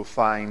that you will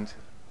find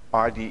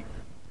are the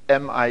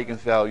m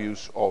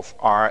eigenvalues of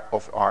R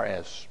of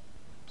Rs.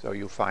 So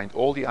you'll find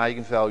all the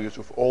eigenvalues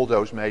of all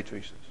those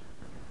matrices.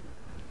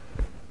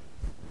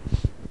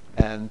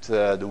 And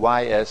the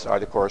Ys are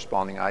the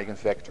corresponding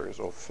eigenvectors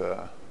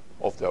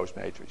of those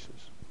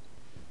matrices.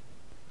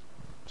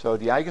 So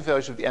the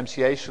eigenvalues of the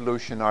MCA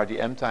solution are the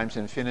m times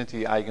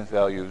infinity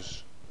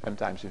eigenvalues. M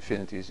times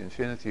infinity is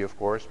infinity, of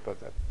course, but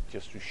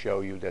just to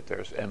show you that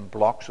there's m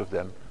blocks of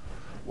them,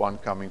 one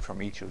coming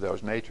from each of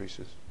those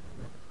matrices.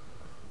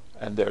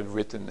 And they're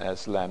written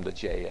as lambda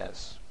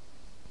Js.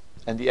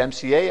 And the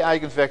MCA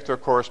eigenvector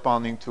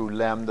corresponding to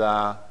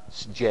lambda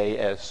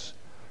Js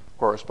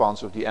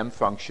corresponds with the m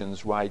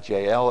functions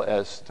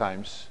yjls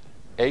times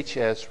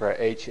hs, where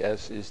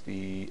hs is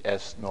the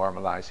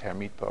S-normalized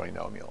Hermite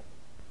polynomial.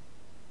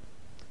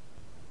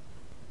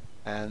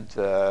 And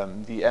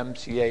the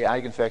MCA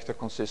eigenvector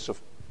consists of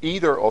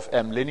either of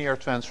m linear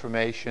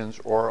transformations,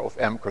 or of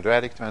m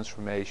quadratic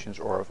transformations,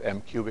 or of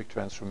m cubic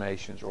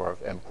transformations, or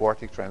of m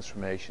quartic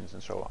transformations,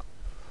 and so on.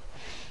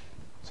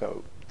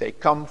 So they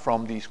come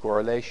from these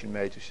correlation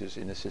matrices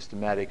in a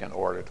systematic and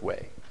ordered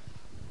way.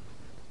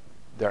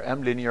 There are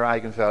m linear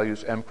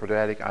eigenvalues, m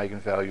quadratic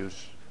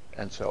eigenvalues,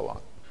 and so on.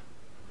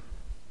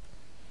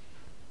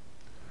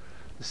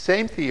 The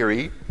same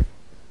theory,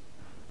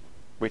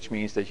 which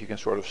means that you can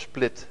sort of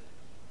split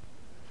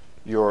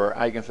your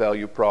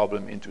eigenvalue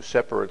problem into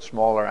separate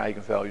smaller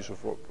eigenvalues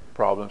of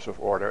problems of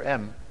order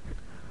m.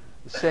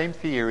 The same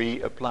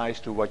theory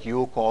applies to what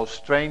Yule calls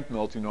strained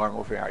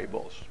multinormal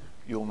variables.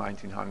 Yule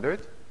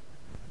 1900.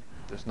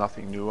 There's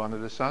nothing new under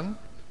the sun.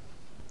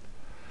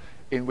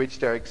 In which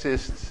there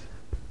exists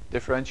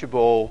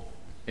differentiable,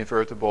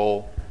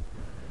 invertible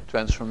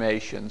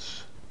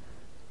transformations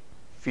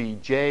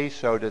Vj,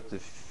 so that the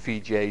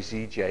Vj,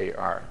 Zj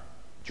are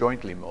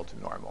jointly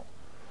multinormal.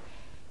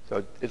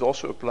 So it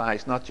also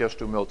applies not just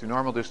to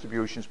multinormal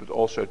distributions, but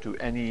also to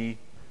any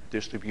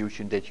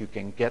distribution that you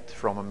can get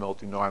from a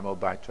multinormal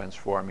by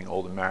transforming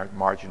all the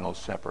marginals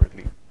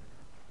separately.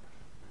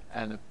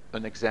 And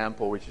an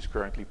example which is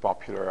currently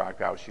popular are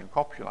Gaussian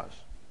copulas.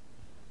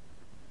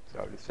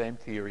 So the same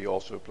theory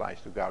also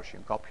applies to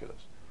Gaussian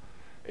copulas.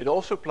 It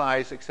also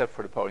applies, except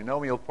for the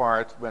polynomial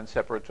part, when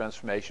separate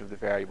transformation of the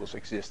variables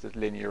exist that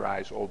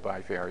linearize all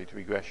bivariate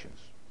regressions.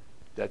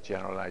 That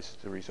generalizes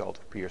the result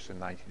of Pearson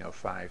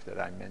 1905 that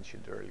I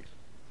mentioned earlier.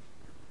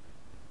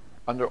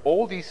 Under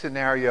all these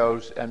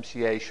scenarios,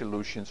 MCA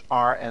solutions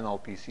are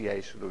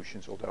NLPCA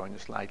solutions, although in a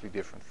slightly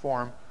different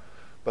form,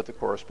 but the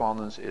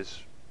correspondence is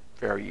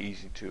very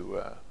easy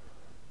to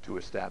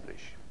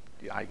establish.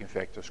 The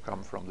eigenvectors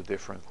come from the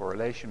different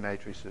correlation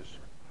matrices,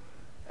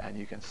 and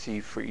you can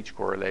see for each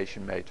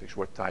correlation matrix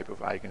what type of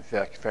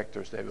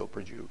eigenvectors they will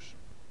produce.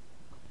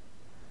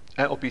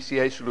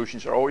 NLPCA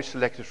solutions are always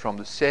selected from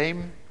the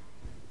same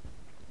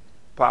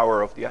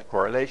power of the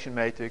correlation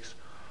matrix,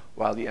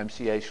 while the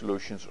MCA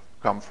solutions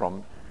come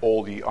from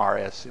all the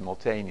RS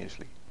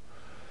simultaneously.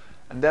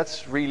 And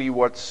that's really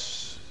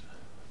what's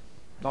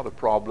not a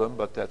problem,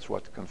 but that's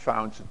what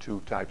confounds the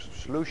two types of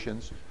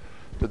solutions.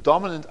 The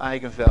dominant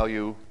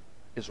eigenvalue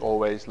is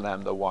always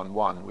lambda 1,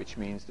 1, which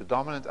means the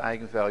dominant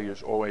eigenvalue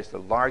is always the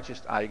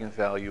largest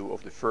eigenvalue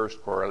of the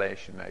first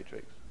correlation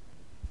matrix.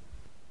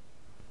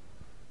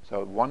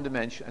 So one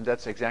dimension, and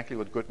that's exactly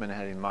what Guttman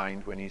had in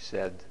mind when he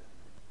said,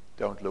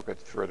 don't look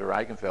at further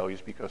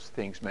eigenvalues because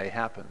things may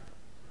happen.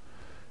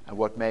 And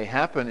what may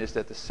happen is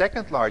that the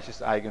second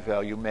largest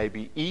eigenvalue may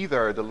be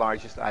either the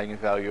largest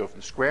eigenvalue of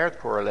the squared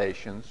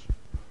correlations,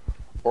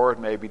 or it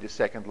may be the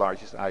second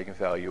largest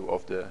eigenvalue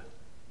of the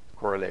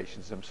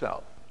correlations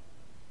themselves.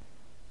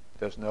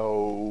 There's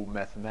no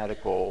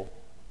mathematical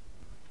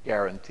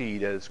guarantee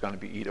that it's going to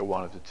be either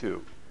one of the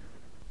two.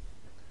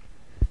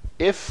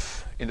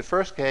 If, in the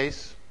first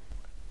case,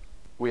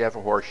 we have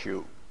a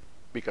horseshoe,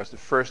 because the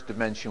first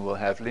dimension will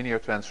have linear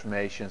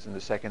transformations and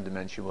the second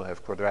dimension will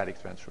have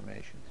quadratic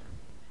transformations.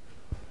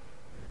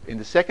 In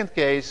the second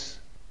case,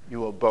 you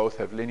will both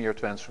have linear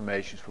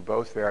transformations for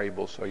both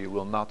variables, so you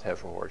will not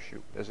have a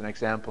horseshoe. There's an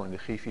example in the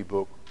Gi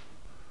book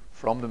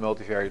from the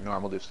multivariate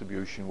normal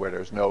distribution where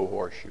there's no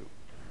horseshoe.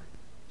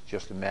 It's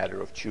just a matter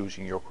of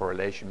choosing your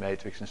correlation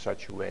matrix in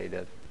such a way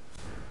that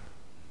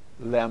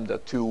lambda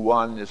 2,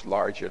 1 is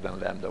larger than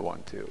lambda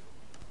 1, 2.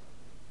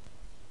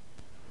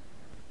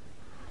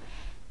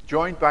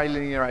 Joint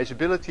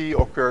bilinearizability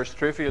occurs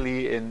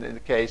trivially in the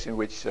case in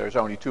which there's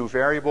only two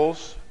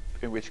variables,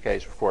 in which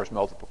case, of course,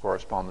 multiple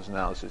correspondence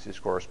analysis is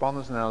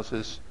correspondence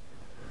analysis.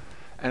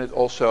 And it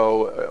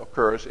also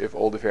occurs if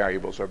all the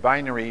variables are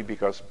binary,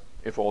 because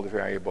if all the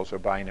variables are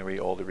binary,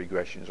 all the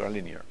regressions are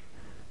linear.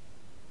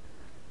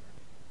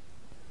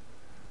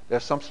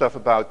 There's some stuff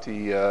about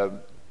the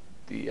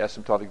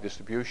asymptotic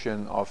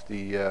distribution of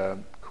the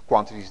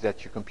quantities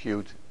that you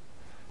compute.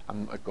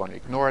 I'm going to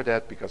ignore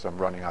that because I'm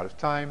running out of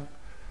time.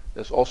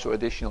 There's also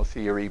additional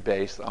theory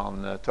based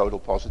on total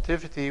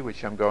positivity,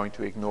 which I'm going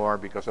to ignore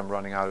because I'm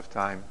running out of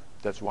time.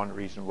 That's one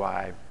reason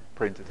why I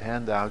printed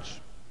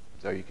handouts,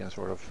 so you can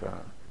sort of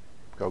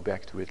go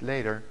back to it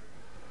later.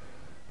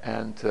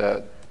 And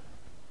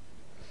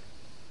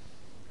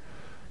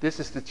this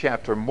is the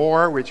chapter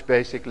more, which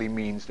basically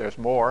means there's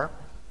more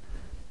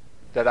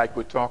that I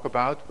could talk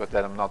about, but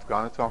that I'm not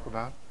going to talk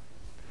about.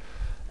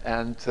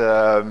 And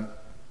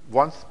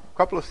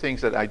couple of things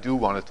that I do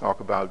want to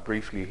talk about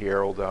briefly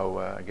here,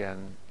 although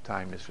again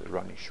time is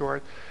running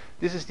short.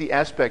 This is the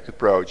aspect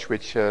approach,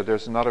 which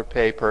there's another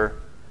paper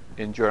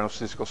in Journal of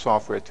Statistical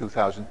Software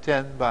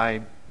 2010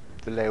 by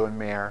de Leeuw and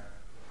Mayer,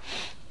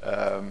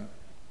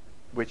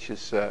 which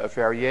is a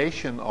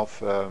variation of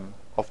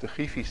the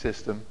Gi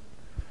system,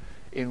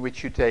 in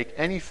which you take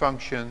any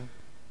function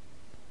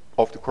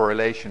of the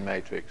correlation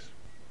matrix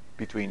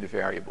between the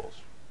variables.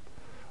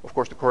 Of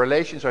course, the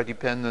correlations are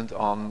dependent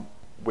on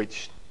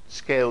which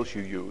scales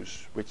you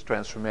use, which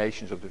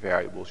transformations of the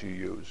variables you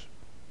use.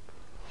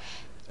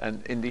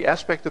 And in the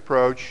aspect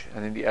approach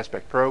and in the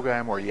aspect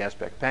program or the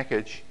aspect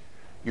package,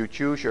 you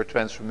choose your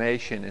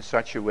transformation in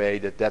such a way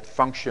that that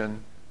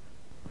function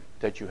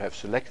that you have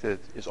selected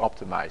is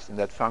optimized. And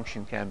that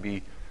function can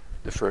be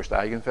the first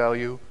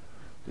eigenvalue,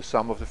 the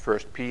sum of the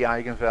first p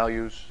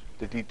eigenvalues,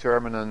 the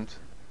determinant,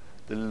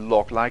 the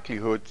log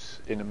likelihood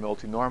in a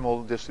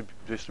multinormal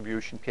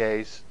distribution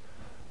case,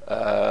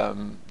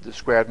 the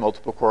squared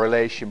multiple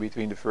correlation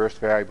between the first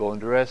variable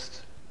and the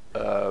rest,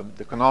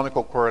 the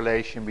canonical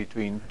correlation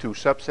between two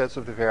subsets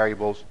of the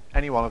variables,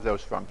 any one of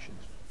those functions.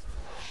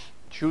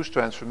 Choose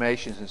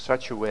transformations in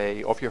such a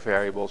way, of your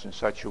variables in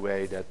such a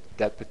way that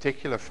that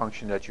particular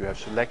function that you have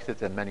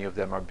selected, and many of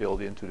them are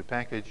built into the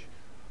package,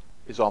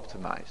 is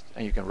optimized.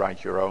 And you can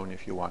write your own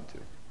if you want to.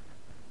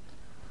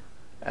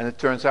 And it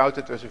turns out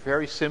that there's a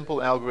very simple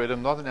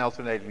algorithm, not an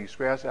alternating least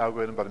squares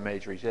algorithm, but a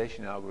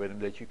majorization algorithm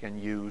that you can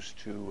use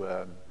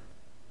to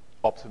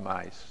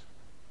optimize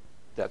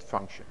that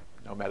function.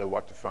 No matter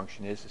what the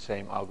function is, the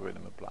same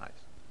algorithm applies.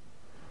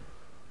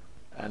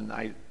 And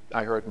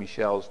I heard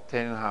Michel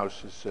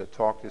Tenenhouse's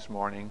talk this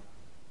morning,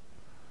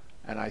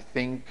 and I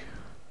think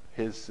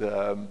his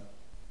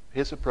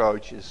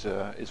approach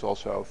is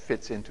also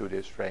fits into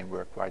this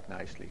framework quite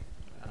nicely.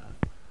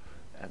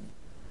 And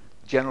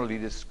generally,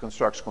 this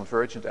constructs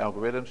convergent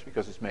algorithms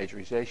because it's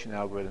majorization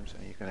algorithms,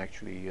 and you can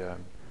actually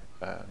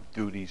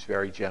do these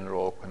very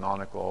general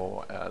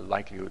canonical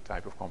likelihood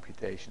type of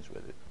computations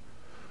with it.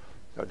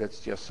 So that's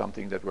just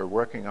something that we're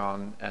working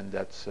on, and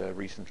that's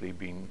recently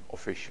been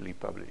officially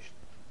published.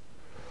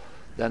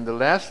 Then the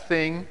last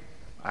thing,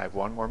 I have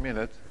one more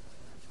minute,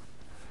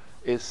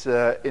 is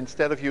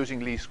instead of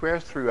using least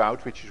squares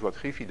throughout, which is what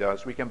Gifi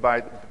does, we can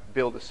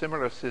build a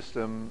similar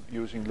system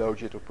using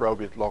Logit or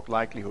Probit log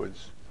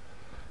likelihoods.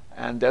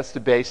 And that's the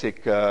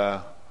basic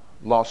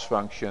loss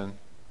function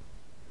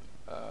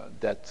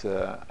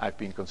that I've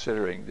been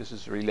considering. This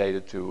is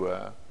related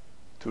to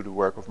the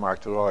work of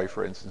Mark Teroy,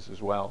 for instance,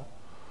 as well.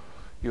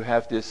 You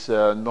have this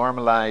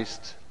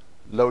normalized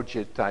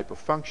Logit type of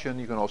function.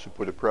 You can also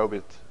put a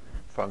Probit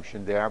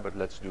function there, but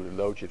let's do the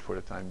Logit for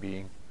the time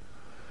being.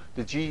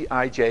 The G,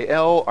 I, J,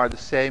 L are the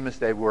same as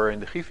they were in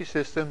the Gifi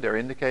system. They're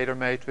indicator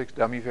matrix,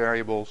 dummy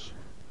variables.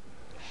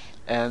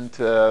 And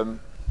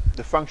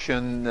the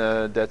function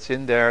that's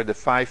in there, the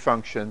phi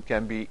function,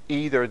 can be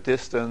either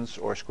distance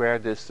or square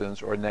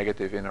distance or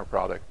negative inner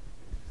product.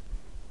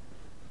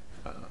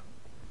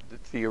 The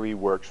theory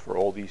works for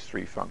all these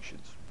three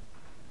functions.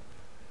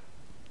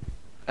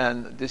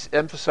 And this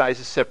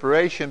emphasizes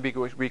separation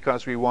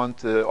because we want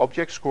the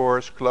object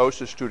scores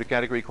closest to the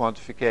category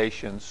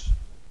quantifications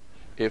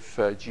if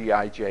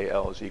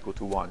GIJL is equal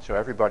to 1. So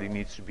everybody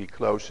needs to be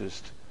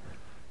closest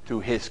to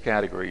his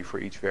category for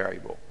each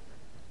variable.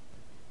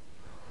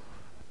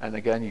 And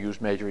again, you use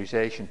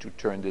majorization to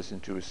turn this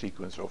into a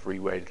sequence of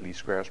reweighted least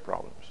squares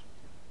problems.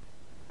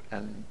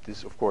 And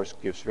this, of course,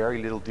 gives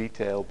very little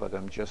detail, but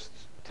I'm just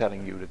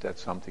telling you that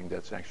that's something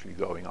that's actually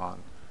going on.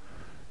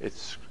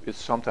 It's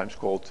sometimes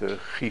called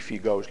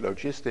Gifi goes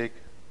logistic,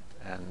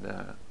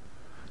 and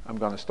I'm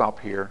going to stop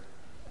here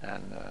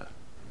and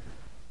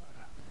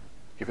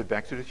give it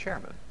back to the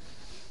chairman.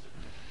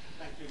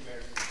 Thank you very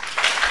much.